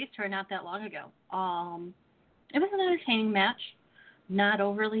just faced her not that long ago. It was an entertaining match, not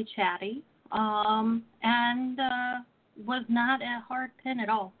overly chatty, and was not a hard pin at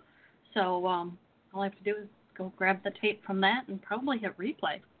all. So all I have to do is go grab the tape from that and probably hit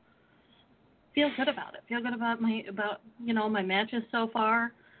replay. Feel good about it. Feel good about my matches so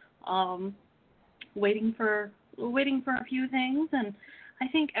far. Waiting for a few things, and I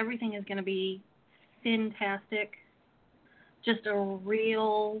think everything is going to be fantastic. Just a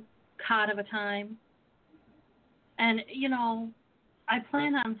real cod of a time. And, you know, I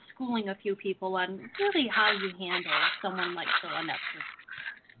plan on schooling a few people on really how you handle someone like Killa Neptune.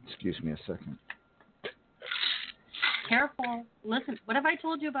 Excuse me a second. Careful. Listen, what have I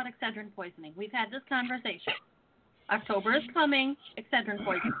told you about Excedrin poisoning? We've had this conversation. October is coming. Excedrin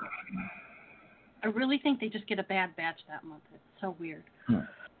poisoning. I really think they just get a bad batch that month. It's so weird.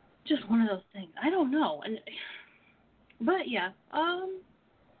 Just one of those things. I don't know. But yeah, and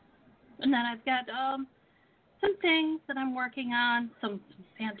then I've got some things that I'm working on, some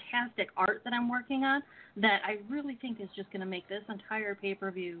fantastic art that I'm working on that I really think is just going to make this entire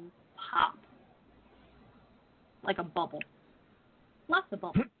pay-per-view pop like a bubble. Lots of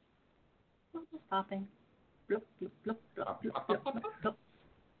bubbles. Lots of popping. Blup, blup, blup, blup, blup, blup, blup, blup.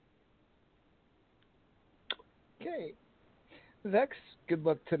 Okay. Vex, good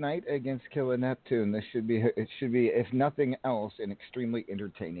luck tonight against Killa Neptune. It should be, if nothing else, an extremely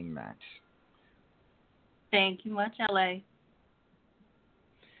entertaining match. Thank you much, LA.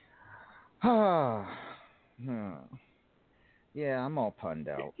 Yeah, I'm all punned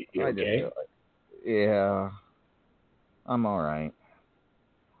out. You okay? Yeah, I'm all right.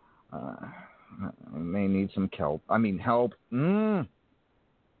 I may need some help. Help.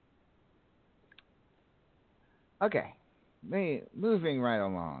 Okay, moving right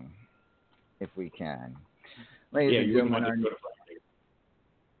along, if we can. Ladies and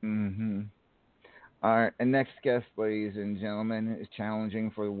gentlemen, our next guest, ladies and gentlemen, is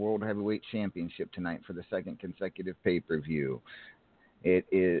challenging for the World Heavyweight Championship tonight for the second consecutive pay-per-view.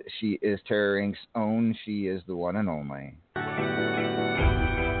 She is Terror Inc.'s own. She is the one and only.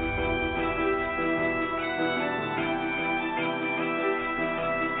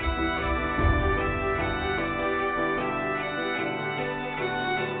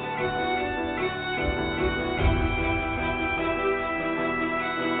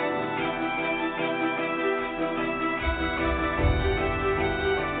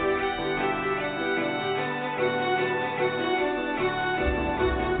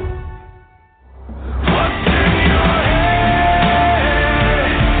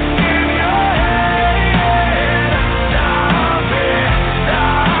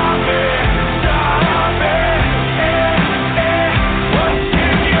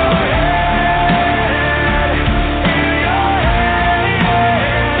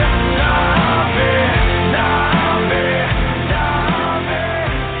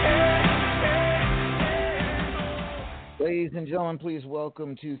 Ladies and gentlemen, please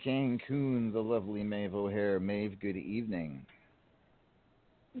welcome to Cancun the lovely Maeve O'Hare. Maeve, good evening.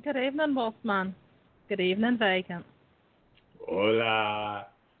 Good evening, Bossman. Good evening, Vacant. Hola.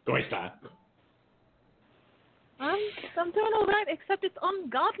 ¿Cómo está? I'm doing all right, except it's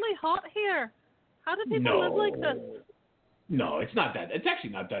ungodly hot here. How do people live like this? No, it's not that. It's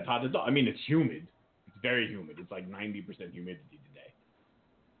actually not that hot at all. I mean, it's humid. It's very humid. It's like 90% humidity today.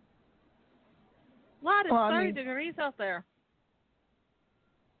 Lad, it's 30 degrees out there.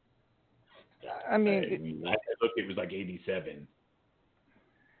 Last I looked, it was like 87.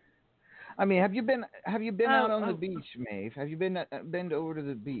 Have you been out on the beach, Maeve? Have you been over to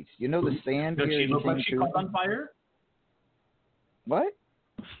the beach? You know the sand Does here. She look like she caught on fire? What?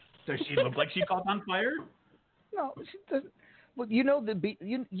 Does she look like she caught on fire? No, she doesn't. Well, you know the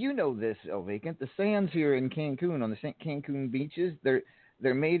you know this, El Vacant. The sands here in Cancun, on the Cancun beaches, they're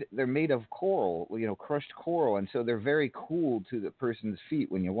made of coral, crushed coral, and so they're very cool to the person's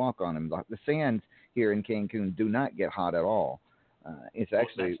feet when you walk on them. The sands here in Cancun do not get hot at all. It's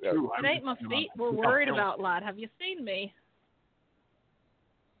actually true. It ain't my feet we're worried about, lad. Have you seen me?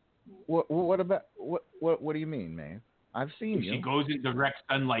 What do you mean, Maeve? I've seen if you. If she goes in direct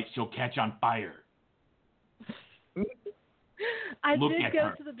sunlight, she'll catch on fire. I did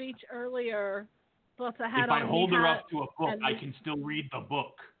go to the beach earlier, but I had if on I hold her up to a book, and... I can still read the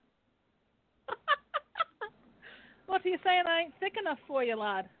book. What are you saying? I ain't thick enough for you,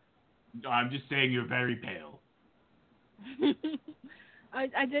 lad? No, I'm just saying you're very pale.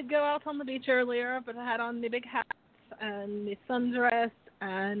 I did go out on the beach earlier, but I had on the big hats and the sundress,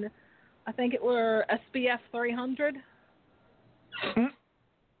 and I think it were SPF 300.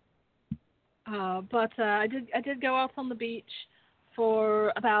 But I did go out on the beach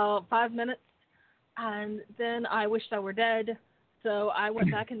for about 5 minutes, and then I wished I were dead, so I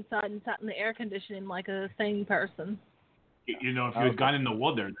went back inside and sat in the air conditioning like a sane person. If you had gone in the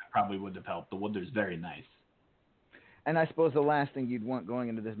water, that probably would have helped. The water's very nice. And I suppose the last thing you'd want going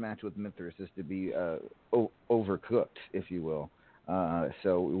into this match with Mithras is to be overcooked, if you will.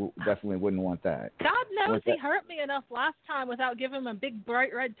 So we definitely wouldn't want that. God knows he hurt me enough last time without giving him a big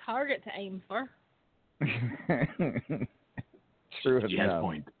bright red target to aim for. True enough. Has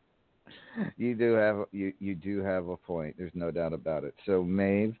point. You do have a point. There's no doubt about it. So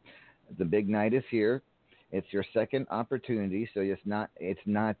Maeve, the big night is here. It's your second opportunity, so it's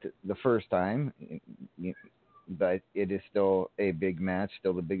not the first time, but it is still a big match,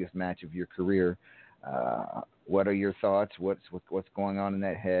 still the biggest match of your career. What are your thoughts? What's going on in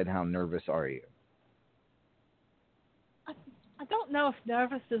that head? How nervous are you? I don't know if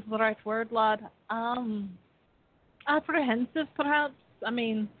nervous is the right word, lad. Apprehensive, perhaps. I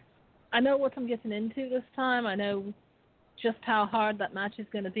mean, I know what I'm getting into this time. I know just how hard that match is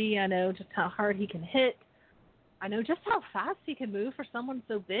going to be. I know just how hard he can hit. I know just how fast he can move for someone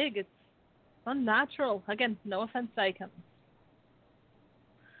so big. It's unnatural. Again, no offense taken.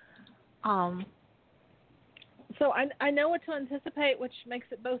 So I know what to anticipate, which makes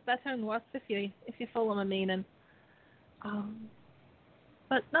it both better and worse if you follow my meaning.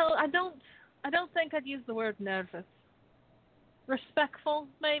 But no, I don't think I'd use the word nervous. Respectful,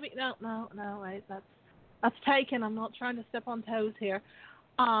 maybe. No. Wait, That's taken. I'm not trying to step on toes here.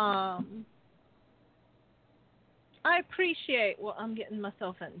 I appreciate what I'm getting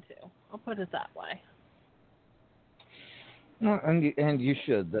myself into. I'll put it that way. No, and you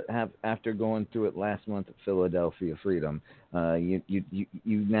should have after going through it last month at Philadelphia Freedom. You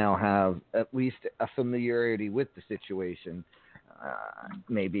now have at least a familiarity with the situation.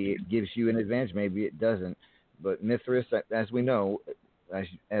 Maybe it gives you an advantage, maybe it doesn't. But Mithras, as we know,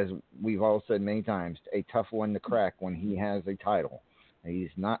 as we've all said many times, a tough one to crack when he has a title. He's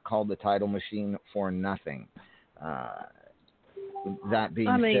not called the title machine for nothing. That being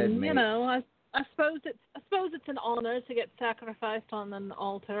said, you know, I suppose it's an honor to get sacrificed on an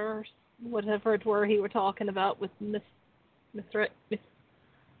altar, or whatever it were he were talking about with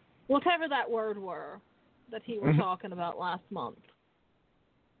whatever that word were that he were talking about last month.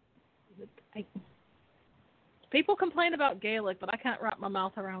 People complain about Gaelic, but I can't wrap my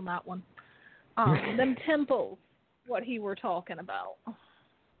mouth around that one. Them temples, what he were talking about.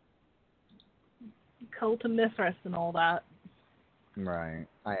 Cult of Mithras and all that. Right.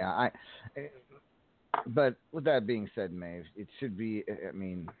 But with that being said, Maeve, it should be. I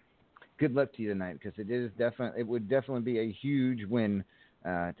mean, good luck to you tonight, because it would definitely be a huge win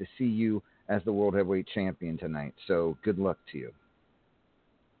to see you as the World Heavyweight Champion tonight. So good luck to you.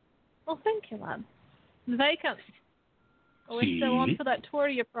 Well, thank you, lad. Vacant. Are we still on for that tour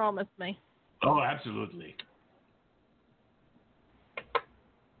you promised me? Oh, absolutely.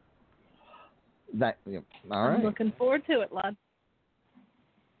 All right. I'm looking forward to it, lad.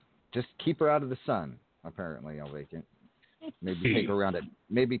 Just keep her out of the sun. Apparently, I'll Vacant. Maybe take her around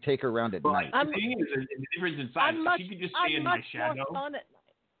at night. The thing is, the difference in size. She could just stay in my shadow. More fun at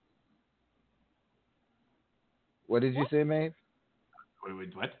night. What did you say, Maeve?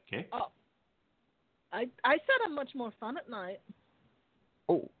 Wait, what? Okay. Oh. I said I'm much more fun at night.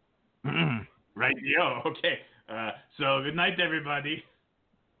 Oh. Right, yo, okay. So good night, everybody.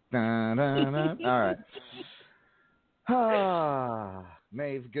 Da, da, da. All right.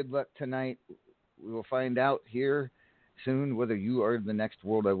 Maeve, good luck tonight. We will find out here soon whether you are the next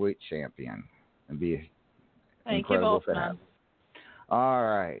World Heavyweight Champion. It'd be incredible to have. All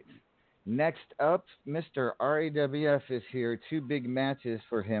right. Next up, Mr. RAWF is here. 2 big matches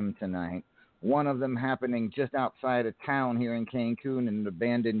for him tonight. One of them happening just outside of town here in Cancun in an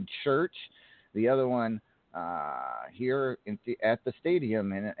abandoned church. The other one here at the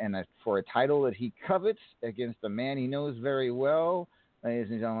stadium and for a title that he covets against a man he knows very well.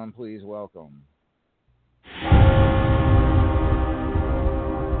 Ladies and gentlemen, please welcome.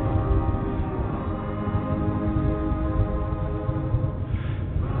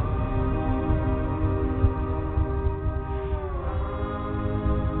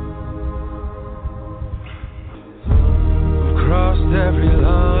 Every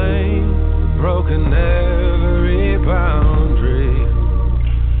line, broken every boundary.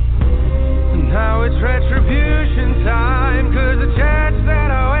 Now it's retribution time, 'cause the church that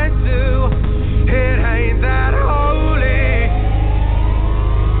I went to, it ain't that holy.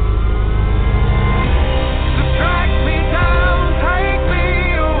 So strike me down, take me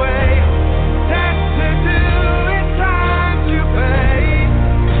away. That's to do, it's time to pay.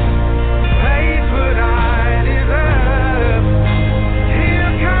 Pays what I deserve.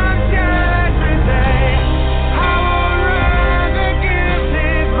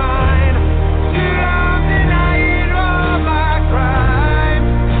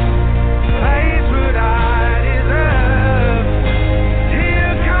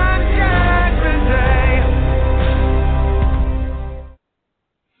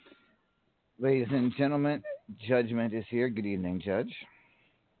 Ladies and gentlemen, Judgment is here. Good evening, Judge.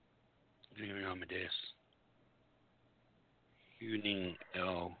 Good evening, Amadeus. Good evening,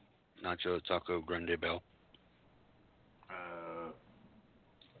 El Nacho Taco Grande Bell.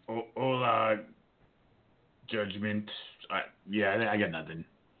 Hola, Judgment. I got nothing.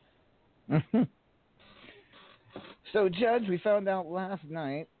 So, Judge, we found out last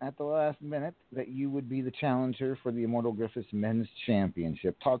night at the last minute that you would be the challenger for the Immortal Griffiths Men's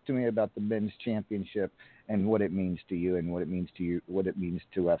Championship. Talk to me about the Men's Championship and what it means to you and what it means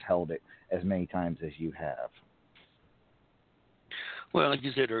to have held it as many times as you have. Well, like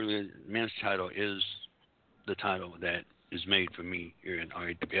you said earlier, the men's title is the title that is made for me here in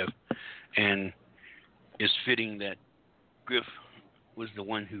RAWF, and it's fitting that Griff was the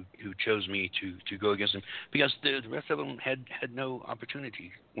one who chose me to go against him, because the rest of them had no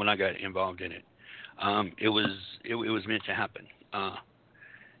opportunity when I got involved in it. It was meant to happen.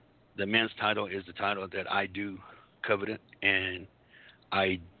 The men's title is the title that I do covet, and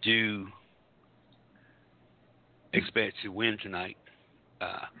I do expect to win tonight.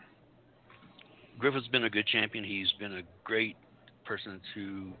 Griffith's been a good champion. He's been a great person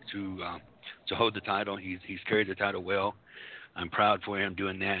to hold the title. He's carried the title well. I'm proud for him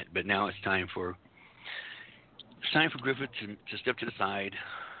doing that. But now it's time for Griffith to step to the side,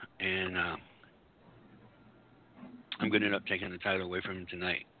 and I'm going to end up taking the title away from him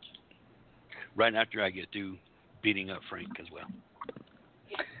tonight. Right after I get through beating up Frank as well.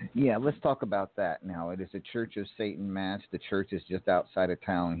 Yeah, let's talk about that now. It is a Church of Satan match. The church is just outside of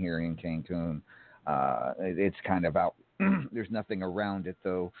town here in Cancun. It's kind of out. There's nothing around it,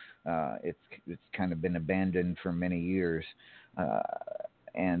 though. It's kind of been abandoned for many years.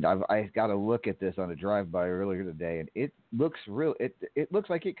 And I got to look at this on a drive-by earlier today, and it looks real. It looks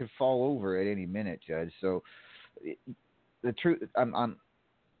like it could fall over at any minute, Judge. So the truth,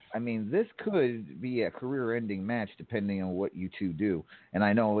 I mean, this could be a career-ending match depending on what you two do. And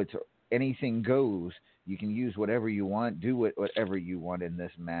I know it's anything goes. You can use whatever you want, do whatever you want in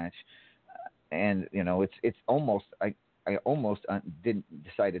this match. And you know, it's almost I almost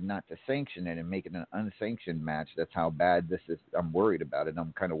decided not to sanction it and make it an unsanctioned match. That's how bad this is. I'm worried about it.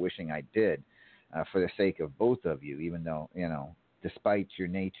 I'm kind of wishing I did, for the sake of both of you, even though, you know, despite your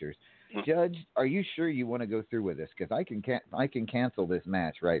natures. Judge, are you sure you want to go through with this? Because I can cancel this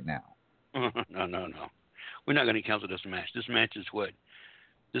match right now. No. We're not going to cancel this match. This match is what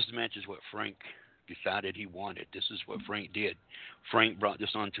Frank decided he wanted. This is what Frank did. Frank brought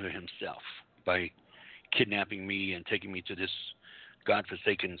this onto himself by kidnapping me and taking me to this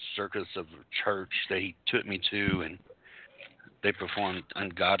godforsaken circus of a church that he took me to, and they performed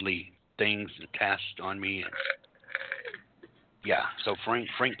ungodly things and tasks on me. And yeah, so Frank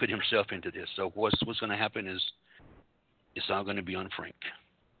put himself into this. So what's going to happen is it's all going to be on Frank.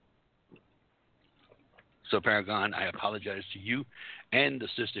 So Paragon, I apologize to you and the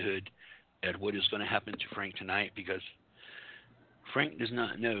sisterhood at what is going to happen to Frank tonight, because Frank does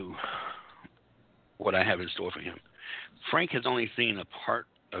not know what I have in store for him. Frank has only seen a part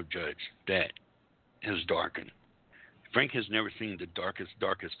of Judge that is darkened. Frank has never seen the darkest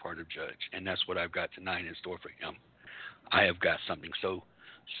part of Judge, and that's what I've got tonight in store for him. I have got something so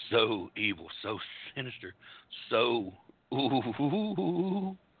evil, so sinister, so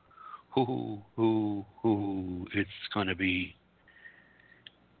it's going to be,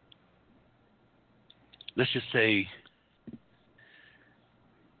 let's just say,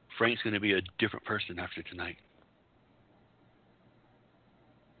 Frank's going to be a different person after tonight.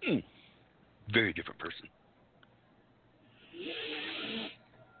 Very different person.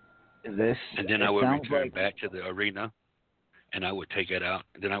 And then I would return back to the arena, and I would take it out.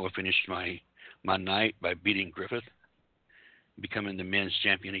 Then I would finish my night by beating Griffith, becoming the men's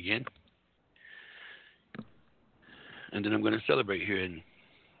champion again. And then I'm going to celebrate here in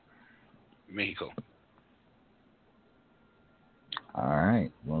Mexico. All right.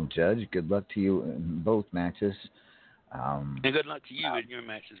 Well, Judge, good luck to you in both matches. And good luck to you in your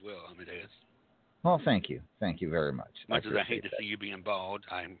match as well, Amadeus. Well, thank you. Thank you very much. Much as I hate to see you being bald,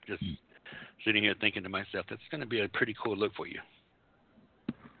 I'm just sitting here thinking to myself, that's going to be a pretty cool look for you.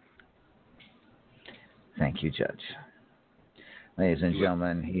 Thank you, Judge. Ladies and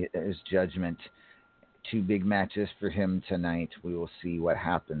gentlemen, his judgment. 2 big matches for him tonight. We will see what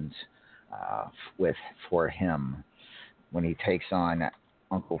happens for him when he takes on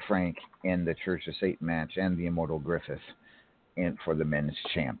Uncle Frank in the Church of Satan match and the Immortal Griffith for the men's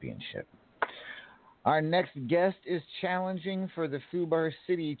championship. Our next guest is challenging for the Fubar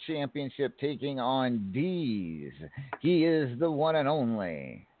City Championship, taking on Deez. He is the one and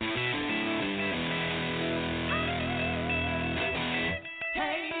only.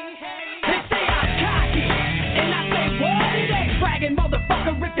 Bragging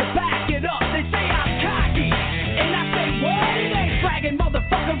motherfucker, if you back it up. They say I'm cocky, and I say what? It ain't bragging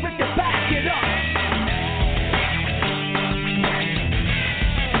motherfucker, if you back it up.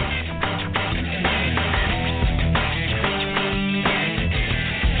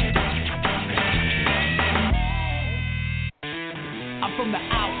 I'm from the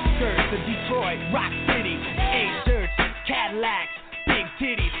outskirts of Detroit, Rock City, A-shirts, Cadillacs, big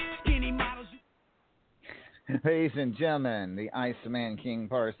titties, skinny models. Ladies and gentlemen, the Iceman King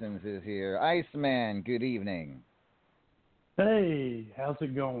Parsons is here. Iceman, good evening. Hey, how's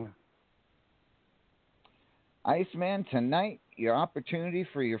it going? Iceman, tonight, your opportunity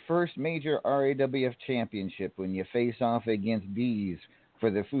for your first major RAWF championship when you face off against Deez for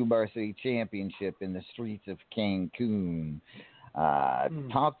the Fubar City Championship in the streets of Cancun.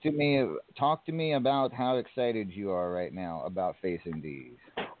 Talk to me about how excited you are right now about facing Deez.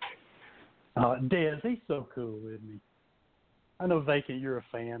 Dez, he's so cool, isn't he? I know, Vacant, you're a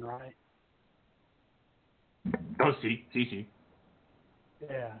fan, right? Oh, see.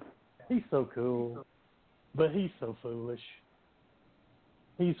 Yeah. He's so cool, but he's so foolish.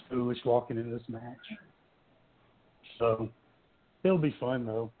 He's foolish walking in this match. So it'll be fun,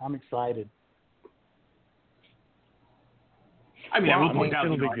 though. I'm excited. I mean, I will point out,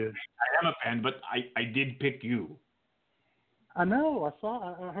 it'll be good. I am a fan, but I did pick you. I know.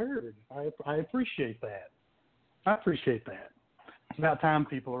 I heard. I appreciate that. I appreciate that. It's about time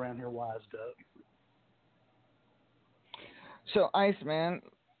people around here wised up. So, Iceman,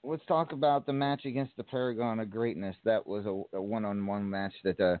 let's talk about the match against the Paragon of Greatness. That was a one-on-one match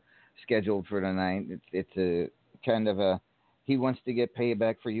that scheduled for tonight. It's a kind of a he wants to get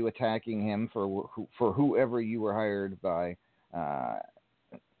payback for you attacking him for whoever you were hired by.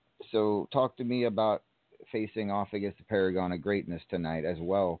 So, talk to me about facing off against the Paragon of Greatness tonight as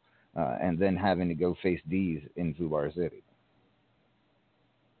well, and then having to go face D's in Fubar City.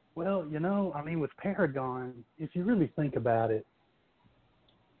 Well, with Paragon, if you really think about it,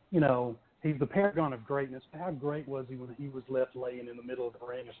 he's the Paragon of Greatness. How great was he when he was left laying in the middle of the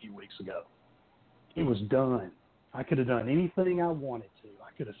ring a few weeks ago? He was done. I could have done anything I wanted to.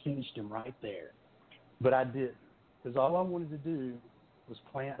 I could have finished him right there. But I didn't, because all I wanted to do was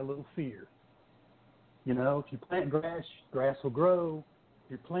plant a little fear. If you plant grass, grass will grow.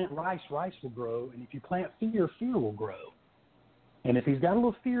 If you plant rice, rice will grow. And if you plant fear, fear will grow. And if he's got a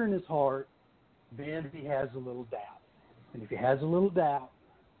little fear in his heart, then he has a little doubt. And if he has a little doubt,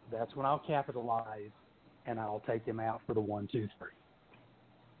 that's when I'll capitalize and I'll take him out for the 1, 2, 3.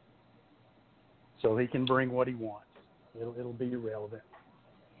 So he can bring what he wants. It'll be irrelevant.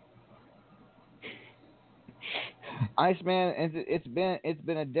 Iceman, it's been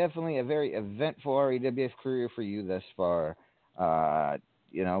definitely a very eventful RAWF career for you thus far.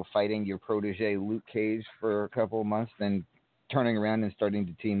 Fighting your protege Luke Cage for a couple of months, then turning around and starting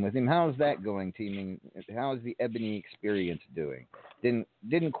to team with him. How's that going, teaming? How's the Ebony experience doing?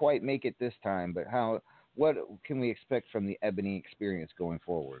 Didn't quite make it this time, but what can we expect from the Ebony experience going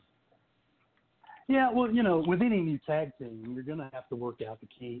forward? Yeah, well, with any new tag team, you're going to have to work out the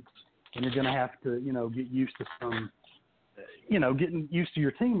kinks, and you're going to have to, get used to getting used to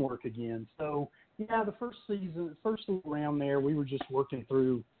your teamwork again. So, yeah, the first little round there, we were just working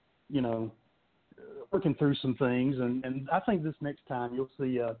through some things, and I think this next time you'll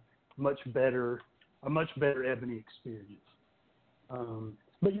see a much better Ebony experience.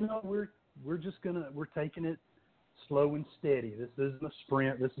 But we're taking it slow and steady. This isn't a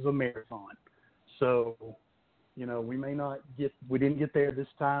sprint. This is a marathon. So, we didn't get there this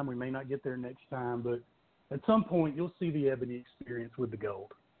time. We may not get there next time, but at some point you'll see the Ebony experience with the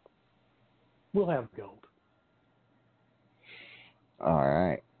gold. We'll have gold. All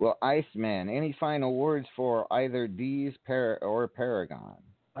right. Well, Iceman, any final words for either D's or Paragon?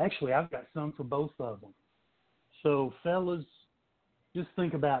 Actually, I've got some for both of them. So, fellas, just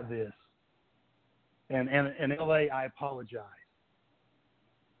think about this. And LA, I apologize.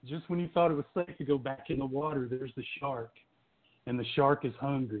 Just when you thought it was safe to go back in the water, there's the shark. And the shark is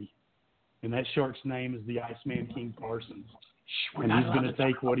hungry. And that shark's name is the Iceman King Parsons. And he's going to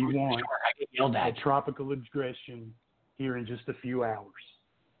take what he wants at tropical aggression here in just a few hours.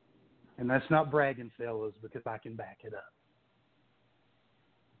 And that's not bragging, fellas, because I can back it up.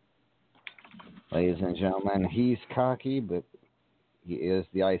 Ladies and gentlemen, he's cocky, but he is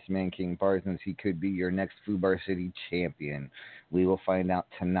the Iceman King Parsons. He could be your next Fubar City champion. We will find out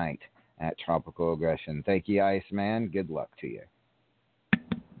tonight at Tropical Aggression. Thank you, Iceman. Good luck to you.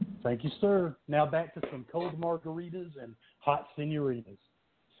 Thank you, sir. Now back to some cold margaritas and hot senoritas.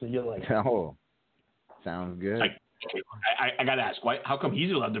 See you later. Oh, sounds good. I got to ask, why? How come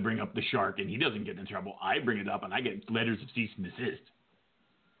he's allowed to bring up the shark and he doesn't get in trouble? I bring it up and I get letters of cease and desist.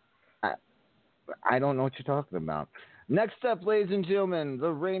 I don't know what you're talking about. Next up, ladies and gentlemen,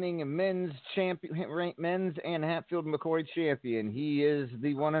 the reigning men's and Hatfield-McCoy champion. He is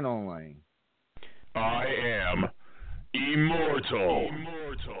the one and only. I am immortal.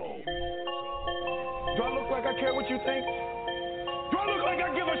 Do I look like I care what you think? Do I look like I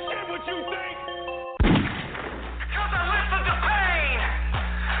give a shit what you think? Cause I listen to pain,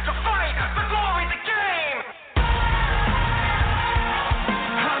 to fight, the glory, the game.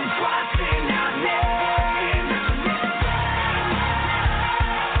 I'm crossing your name,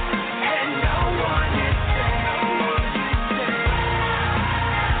 and no one is safe.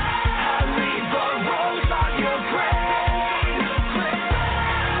 I leave the rose on your grave.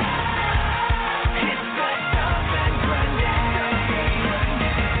 It's the dumb and grenade.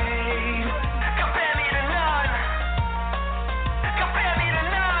 Compare me to none.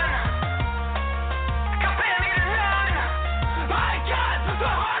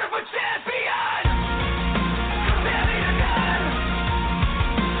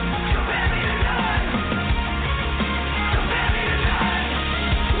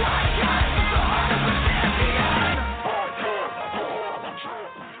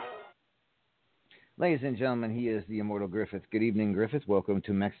 Ladies and gentlemen, he is the immortal Griffith. Good evening, Griffith. Welcome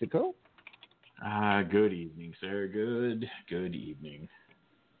to Mexico. Good evening, sir. Good evening.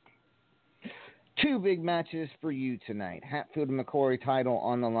 Two big matches for you tonight. Hatfield and McCoy title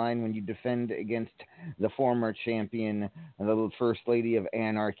on the line when you defend against the former champion, the First Lady of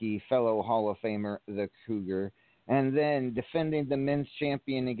Anarchy, fellow Hall of Famer, the Cougar. And then defending the men's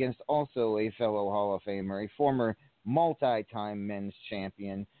champion against also a fellow Hall of Famer, a former multi-time men's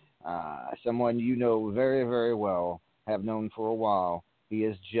champion, someone you know very, very well, have known for a while. He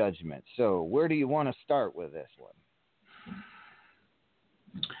is Judgment. So where do you want to start with this one?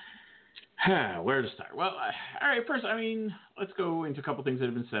 Where to start? Well, all right, first, let's go into a couple things that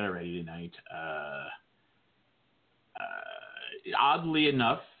have been said already tonight. Oddly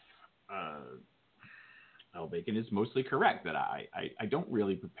enough, El Bacon is mostly correct that I don't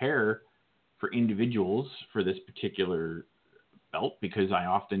really prepare for individuals for this particular belt because I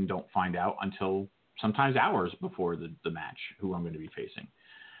often don't find out until sometimes hours before the match who I'm going to be facing.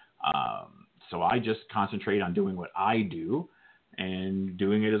 So I just concentrate on doing what I do and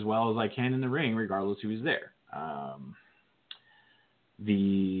doing it as well as I can in the ring, regardless who's there.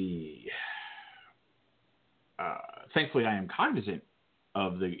 Thankfully, I am cognizant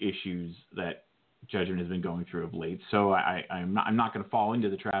of the issues that Judgment has been going through of late, so I'm not going to fall into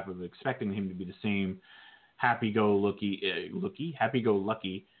the trap of expecting him to be the same happy-go-lucky,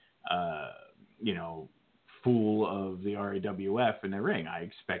 fool of the RAWF in the ring. I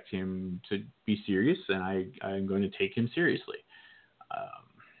expect him to be serious, and I'm going to take him seriously.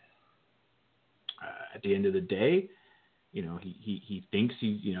 At the end of the day, he thinks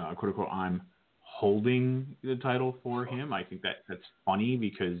he's, quote unquote, I'm holding the title for him. I think that's funny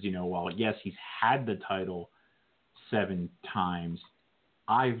because, while yes, he's had the title 7 times,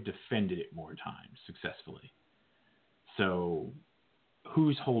 I've defended it more times successfully. So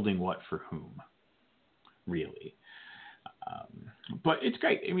who's holding what for whom, really? But it's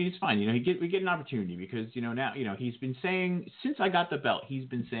great. It's fine. We get an opportunity because, now, he's been saying, since I got the belt, he's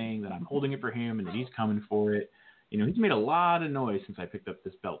been saying that I'm holding it for him and that he's coming for it. He's made a lot of noise since I picked up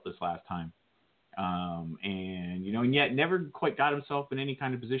this belt this last time. And yet never quite got himself in any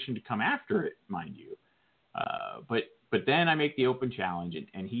kind of position to come after it, mind you. But then I make the open challenge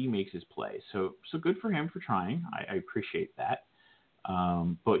and he makes his play. So good for him for trying. I appreciate that.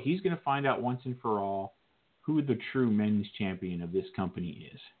 But he's going to find out once and for all who the true men's champion of this company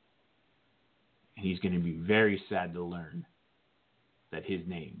is. And he's going to be very sad to learn that his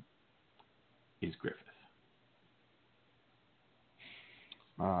name is Griffith.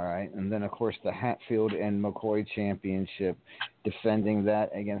 All right. And then, of course, the Hatfield and McCoy championship, defending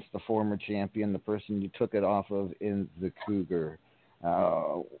that against the former champion, the person you took it off of in the Cougar.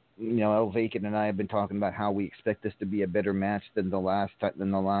 El Vacant and I have been talking about how we expect this to be a better match than the last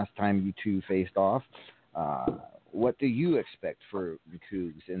time you two faced off. What do you expect for the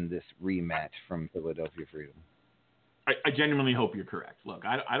Cougs in this rematch from Philadelphia Freedom? I genuinely hope you're correct. Look,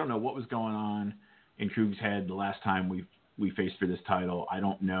 I don't know what was going on in Cougs' head the last time we faced for this title. I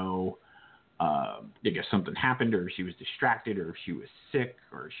don't know. I guess something happened, or she was distracted, or she was sick,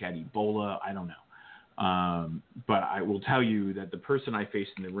 or she had Ebola. I don't know. But I will tell you that the person I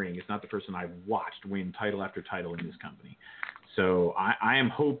faced in the ring is not the person I've watched win title after title in this company. So I am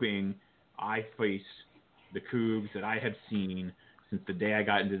hoping I face the Cougs that I have seen since the day I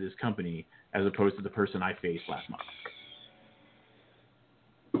got into this company, as opposed to the person I faced last month.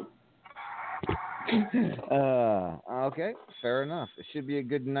 Okay, fair enough. It should be a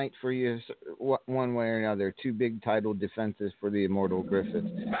good night for you, one way or another. 2 big title defenses for the immortal Griffith.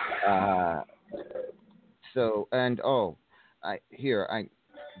 The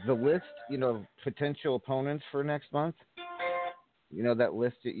list, potential opponents for next month. That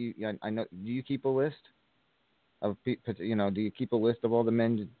list that I know. Do you keep a list of do you keep a list of all the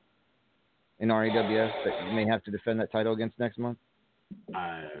men in RAWF that you may have to defend that title against next month?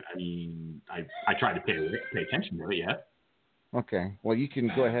 I try to pay attention to it, yeah. Okay. Well, you can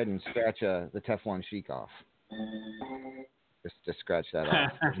go ahead and scratch the Teflon Sheik off. Just scratch that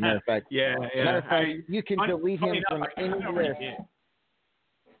off. As a matter of fact, you can delete him from any list.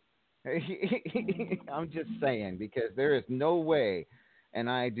 I'm just saying, because there is no way, and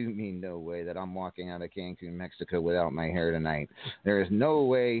I do mean no way, that I'm walking out of Cancun, Mexico without my hair tonight. There is no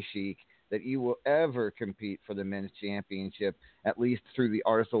way, Sheik, that you will ever compete for the men's championship, at least through the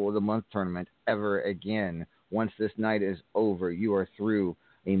Arsenal of the Month tournament, ever again. Once this night is over, you are through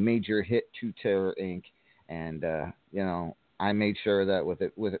a major hit to Terror Inc. And, I made sure that with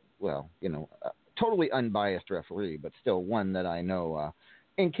totally unbiased referee, but still one that I know,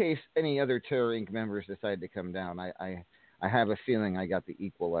 in case any other Terror Inc. members decide to come down, I have a feeling I got the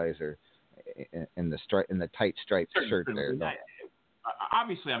equalizer in the tight striped shirt there.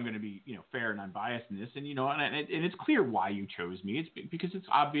 Obviously, I'm going to be fair and unbiased in this, and and it's clear why you chose me. It's because it's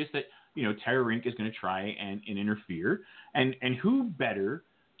obvious that Terror Inc. is going to try and interfere, and who better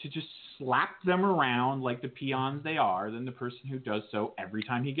to just slap them around like the peons they are than the person who does so every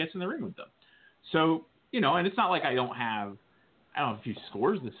time he gets in the ring with them. So and it's not like I don't have a few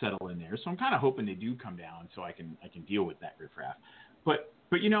scores to settle in there, so I'm kind of hoping they do come down so I can deal with that riffraff. But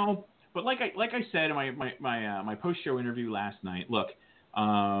like I said in my post show interview last night, look,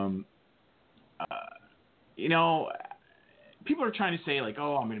 people are trying to say like,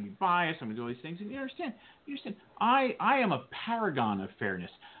 oh, I'm going to be biased, I'm going to do all these things, and you understand. I am a paragon of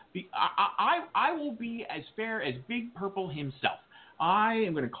fairness. I will be as fair as Big Purple himself. I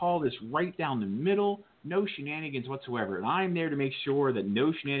am going to call this right down the middle, no shenanigans whatsoever, and I'm there to make sure that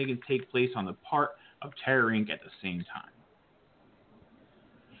no shenanigans take place on the part of Terror Inc. at the same time.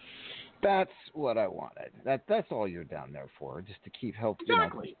 That's what I wanted. That's all you're down there for, just to keep helping,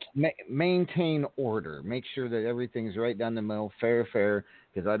 exactly. Maintain order, make sure that everything's right down the middle, fair,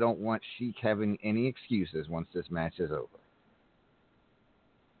 because I don't want Sheik having any excuses once this match is over.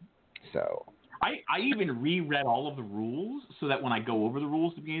 So I even reread all of the rules so that when I go over the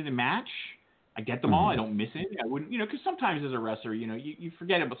rules at the beginning of the match, I get them all. I don't miss anything. I wouldn't, because sometimes as a wrestler, you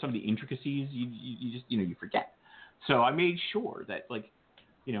forget about some of the intricacies. You just, you forget. So I made sure that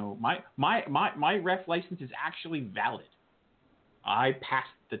my ref license is actually valid. I passed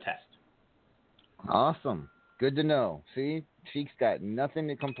the test. Awesome. Good to know. See, Sheik's got nothing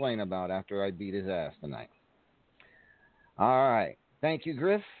to complain about after I beat his ass tonight. All right. Thank you,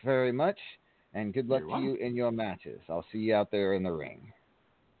 Griff, very much. And good luck to you in your matches. I'll see you out there in the ring.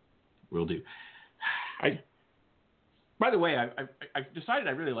 Will do. By the way, I've decided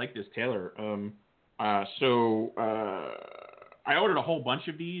I really like this Taylor. So I ordered a whole bunch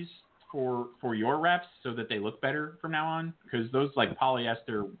of these for your reps so that they look better from now on, because those like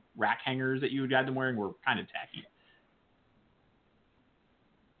polyester rack hangers that you had them wearing were kind of tacky.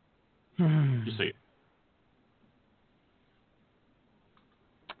 Just so you.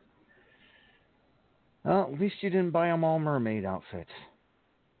 Well, at least you didn't buy them all mermaid outfits.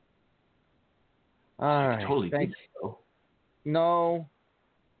 All right. Totally. Thanks. No.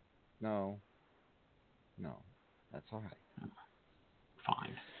 That's all right.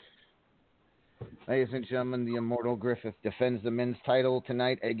 Fine. Ladies and gentlemen, the Immortal Griffith defends the men's title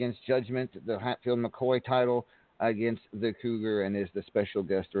tonight against Judgment, the Hatfield-McCoy title against the Cougar, and is the special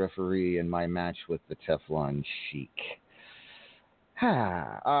guest referee in my match with the Teflon Sheik.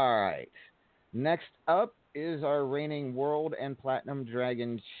 All right. Next up is our reigning World and Platinum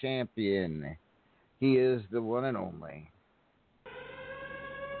Dragon champion. He is the one and only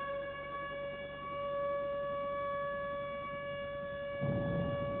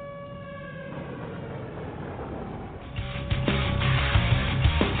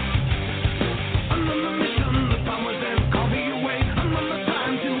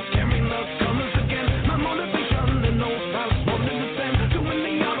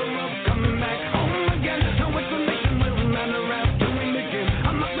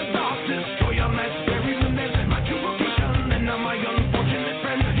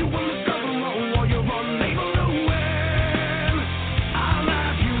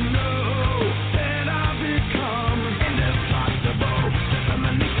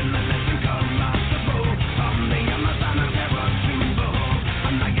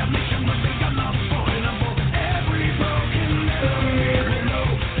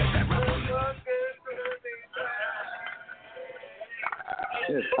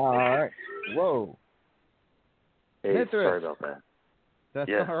All right. Whoa. Hey, Mithras. sorry about that.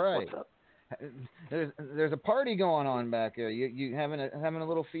 That's all right. What's up? There's a party going on back there. You having a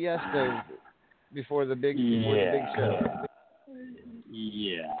little fiesta before the big show.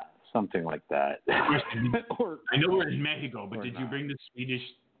 Yeah, something like that. I know we're in Mexico, but did you bring the Swedish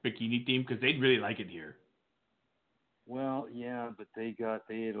bikini theme? Because they'd really like it here. Well, yeah, but they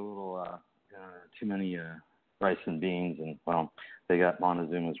ate a little too many rice and beans, and they got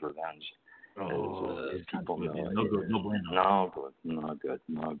Montezuma's revenge. People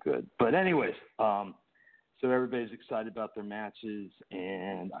not good. But anyways, so everybody's excited about their matches,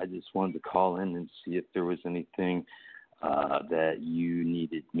 and I just wanted to call in and see if there was anything that you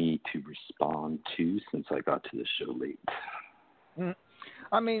needed me to respond to since I got to the show late.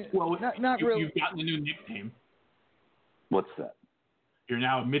 I mean, well, not really. You've gotten a new nickname. What's that? You're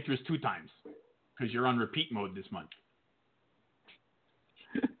now Mithras 2 times because you're on repeat mode this month.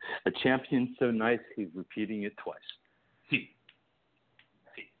 A champion so nice he's repeating it twice. See.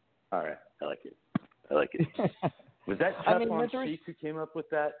 All right, I like it. Was that Teflon Sheik who came up with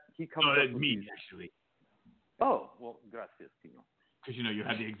that? He comes up with me, these. actually. Oh, well, gracias, Tino. Because, you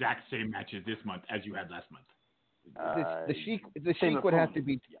had the exact same matches this month as you had last month. The Sheik would have to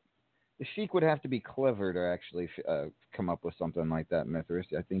be... Yeah. The Sheik would have to be clever to actually come up with something like that, Mithras.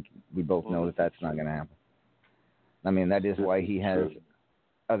 I think we both know that that's not going to happen. I mean, that is why he has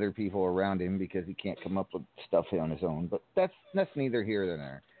other people around him, because he can't come up with stuff on his own. But that's neither here nor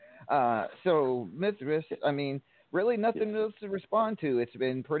there. So, Mithras, I mean, really nothing else to respond to. It's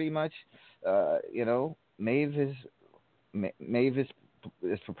been pretty much, Maeve is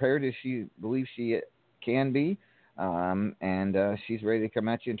as prepared as she believes she can be. And she's ready to come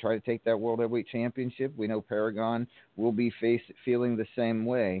at you and try to take that World Heavyweight Championship. We know Paragon will be feeling the same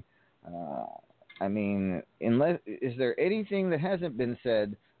way. I mean, is there anything that hasn't been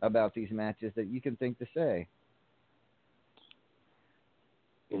said about these matches that you can think to say?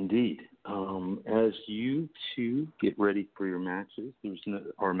 Indeed. As you two get ready for your matches, there's no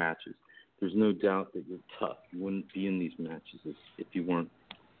doubt that you're tough. You wouldn't be in these matches if you weren't,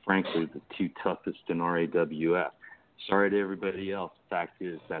 frankly, the two toughest in RAWF. Sorry to everybody else. Fact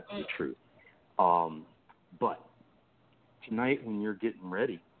is, that's the truth. But tonight, when you're getting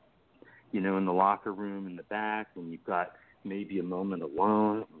ready, in the locker room in the back, when you've got maybe a moment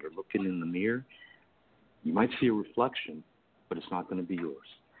alone, and you're looking in the mirror, you might see a reflection, but it's not going to be yours.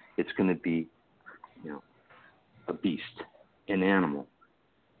 It's going to be, a beast, an animal,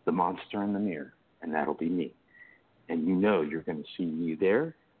 the monster in the mirror, and that'll be me. And you're going to see me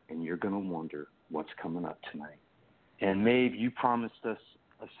there, and you're going to wonder what's coming up tonight. And Maeve, you promised us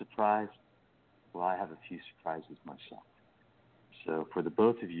a surprise. Well, I have a few surprises myself. So for the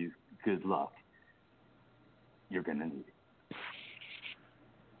both of you, good luck. You're going to need it.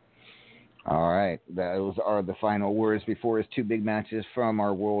 All right. Those are the final words before his two big matches from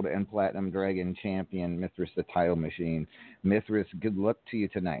our World and Platinum Dragon champion, Mithras the Title Machine. Mithras, good luck to you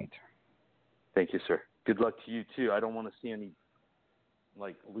tonight. Thank you, sir. Good luck to you, too. I don't want to see any,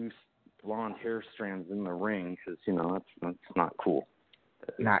 loose blonde hair strands in the ring because, that's not cool.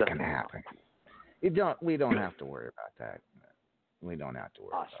 Not going to happen. We don't have to worry about that. We don't have to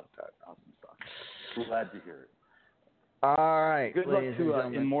worry about that. Awesome stuff. Glad to hear it. All right. Good luck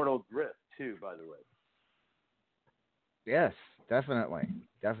to Immortal Griff, too, by the way. Yes, definitely.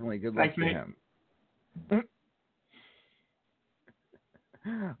 Definitely good luck to him.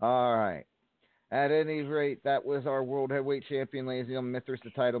 All right. At any rate, that was our World Heavyweight Champion, ladies and gentlemen, Mithras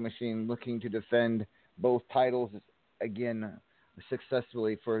the Title Machine, looking to defend both titles again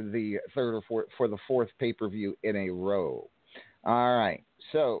successfully for the fourth pay-per-view in a row. All right.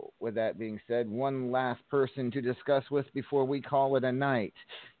 So, with that being said, one last person to discuss with before we call it a night.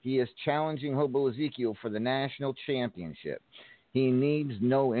 He is challenging Hobo Ezekiel for the national championship. He needs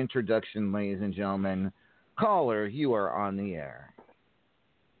no introduction, ladies and gentlemen. Caller, you are on the air.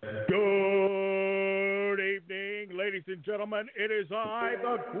 Good evening, ladies and gentlemen. It is I,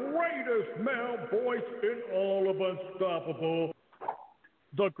 the greatest male voice in all of Unstoppable,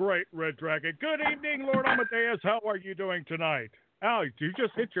 the Great Red Dragon. Good evening, Lord Amadeus. How are you doing tonight? Al, did you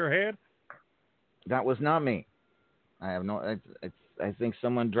just hit your head? That was not me. I have no. I think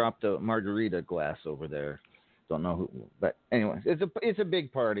someone dropped a margarita glass over there. Don't know who, but anyways, it's a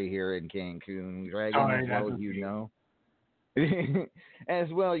big party here in Cancun, Dragon. As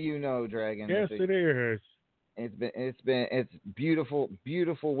well, Dragon. Yes, it is. It's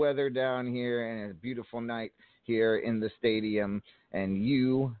beautiful weather down here, and it's a beautiful night here in the stadium, and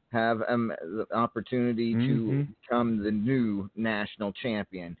you have the opportunity to become the new national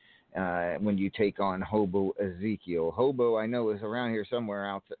champion when you take on Hobo Ezekiel. Hobo, I know, is around here somewhere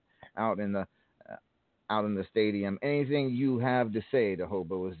out in the stadium. Anything you have to say to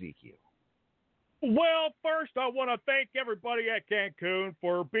Hobo Ezekiel? Well, first I want to thank everybody at Cancun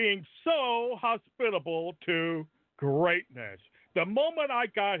for being so hospitable to greatness. The moment I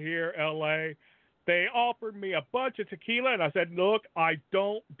got here, LA, they offered me a bunch of tequila, and I said, look, I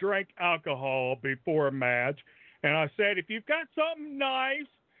don't drink alcohol before a match. And I said, if you've got something nice,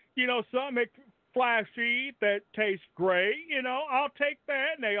 something flashy that tastes great, I'll take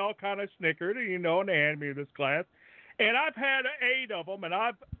that. And they all kind of snickered, and they handed me this glass. And I've had 8 of them, and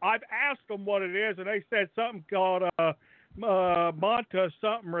I've asked them what it is, and they said something called Monta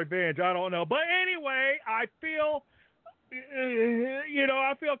something Revenge. I don't know. But anyway, I feel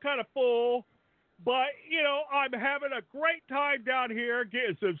kind of full. But, I'm having a great time down here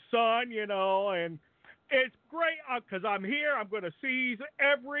getting some sun, and it's great because I'm here. I'm going to seize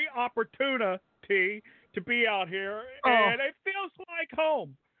every opportunity to be out here, and it feels like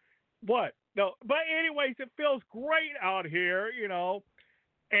home. What? No, but anyways, it feels great out here,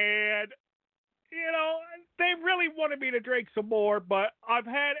 and they really wanted me to drink some more, but I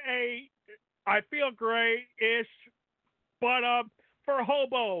feel great-ish. But for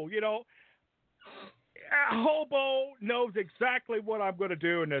Hobo, Hobo knows exactly what I'm going to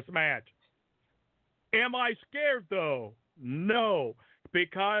do in this match. Am I scared, though? No,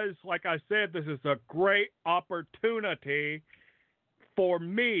 because, like I said, this is a great opportunity for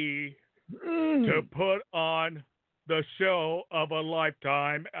me to put on the show of a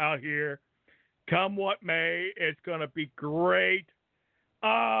lifetime out here. Come what may, it's going to be great.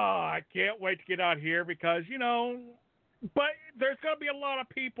 I can't wait to get out here because, but there's going to be a lot of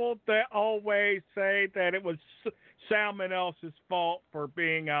people that always say that it was Salmon Else's fault for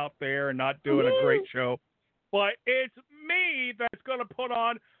being out there and not doing a great show. But it's me that's going to put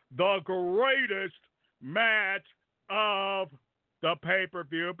on the greatest match of the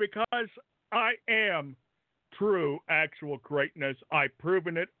pay-per-view because I am true actual greatness. I've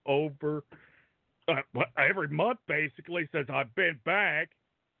proven it over every month basically since I've been back.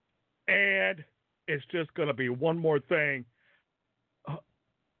 And it's just going to be one more thing.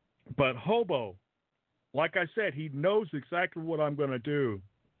 But Hobo, like I said, he knows exactly what I'm going to do.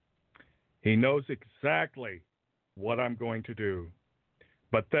 He knows exactly what I'm going to do.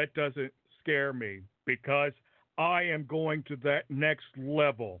 But that doesn't scare me because I am going to that next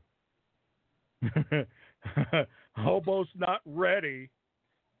level. Hobo's not ready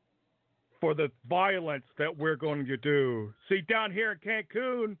for the violence that we're going to do. See, down here in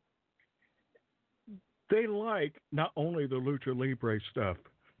Cancun, they like not only the Lucha Libre stuff,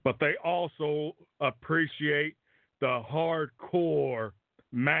 but they also appreciate the hardcore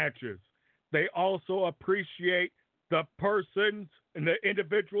matches. They also appreciate the persons and the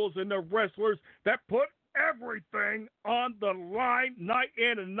individuals and the wrestlers that put everything on the line night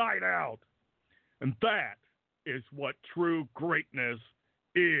in and night out. And that is what true greatness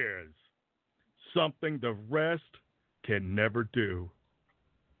is. Something the rest can never do.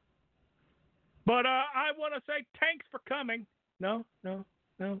 But I want to say thanks for coming. No.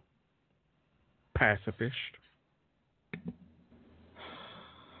 Pacifist.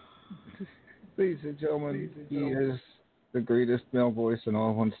 Ladies and gentlemen, he is the greatest male voice in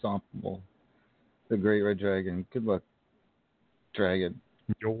all of Unstoppable. The Great Red Dragon. Good luck, Dragon.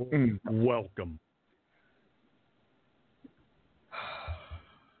 You're welcome.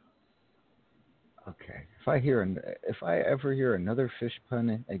 Okay. If I ever hear another fish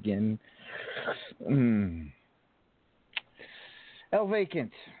pun again, El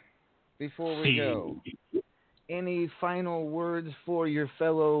Vacant. Before we go, any final words for your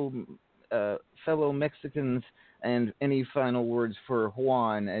fellow Mexicans, and any final words for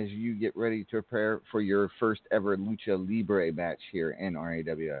Juan as you get ready to prepare for your first ever Lucha Libre match here in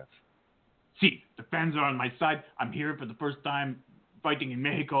RAWF? See, the fans are on my side. I'm here for the first time fighting in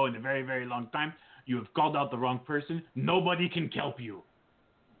Mexico in a very, very long time. You have called out the wrong person. Nobody can help you.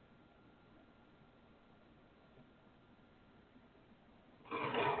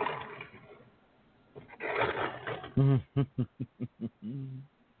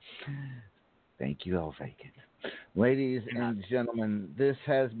 Thank you, El Vacant. Ladies and gentlemen, this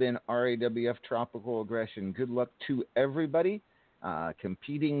has been RAWF Tropical Aggression. Good luck to everybody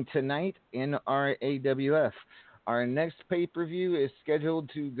competing tonight in RAWF. Our next pay-per-view is scheduled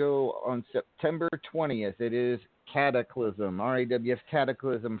to go on September 20th. It is Cataclysm, RAWF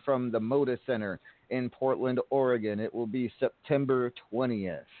Cataclysm from the Moda Center in Portland, Oregon. It will be September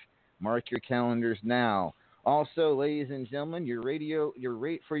 20th. Mark your calendars now. Also, ladies and gentlemen, your radio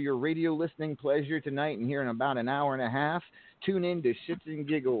listening pleasure tonight and here in about an hour and a half, tune in to Shits and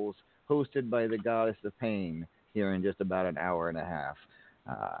Giggles, hosted by the Goddess of Pain, here in just about an hour and a half.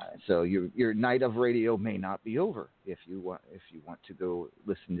 So your night of radio may not be over if you want to go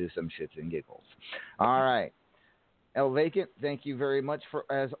listen to some Shits and Giggles. All right. El Vacant, thank you very much for,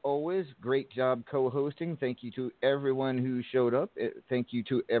 as always, great job co-hosting. Thank you to everyone who showed up. Thank you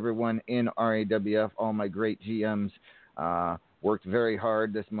to everyone in RAWF. All my great GMs worked very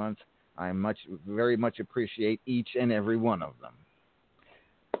hard this month. I very much appreciate each and every one of them.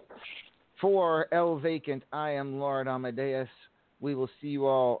 For El Vacant, I am Lord Amadeus. We will see you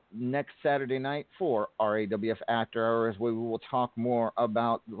all next Saturday night for RAWF After Hours, where we will talk more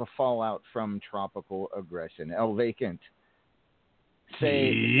about the fallout from tropical aggression. El Vacant,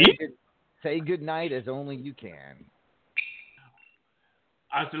 say good night as only you can.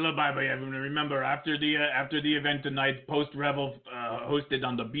 Hasta la bye bye, everyone. Remember, after the event tonight, post revel hosted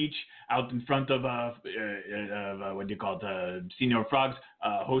on the beach out in front of Senior Frogs,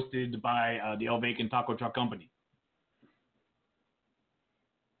 hosted by the El Vacant Taco Truck Company.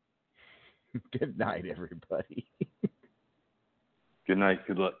 Good night, everybody. Good night.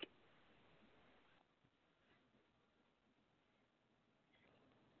 Good luck.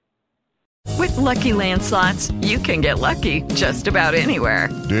 Lucky Land Slots, you can get lucky just about anywhere.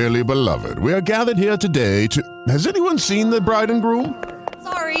 Dearly beloved, we are gathered here today to... Has anyone seen the bride and groom?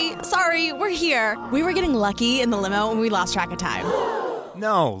 Sorry, we're here. We were getting lucky in the limo and we lost track of time.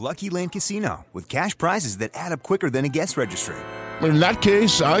 No, Lucky Land Casino, with cash prizes that add up quicker than a guest registry. In that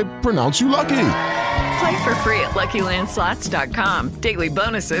case, I pronounce you lucky. Play for free at LuckyLandSlots.com. Daily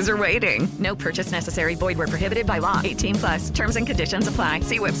bonuses are waiting. No purchase necessary. Void where prohibited by law. 18+. Terms and conditions apply.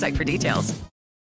 See website for details.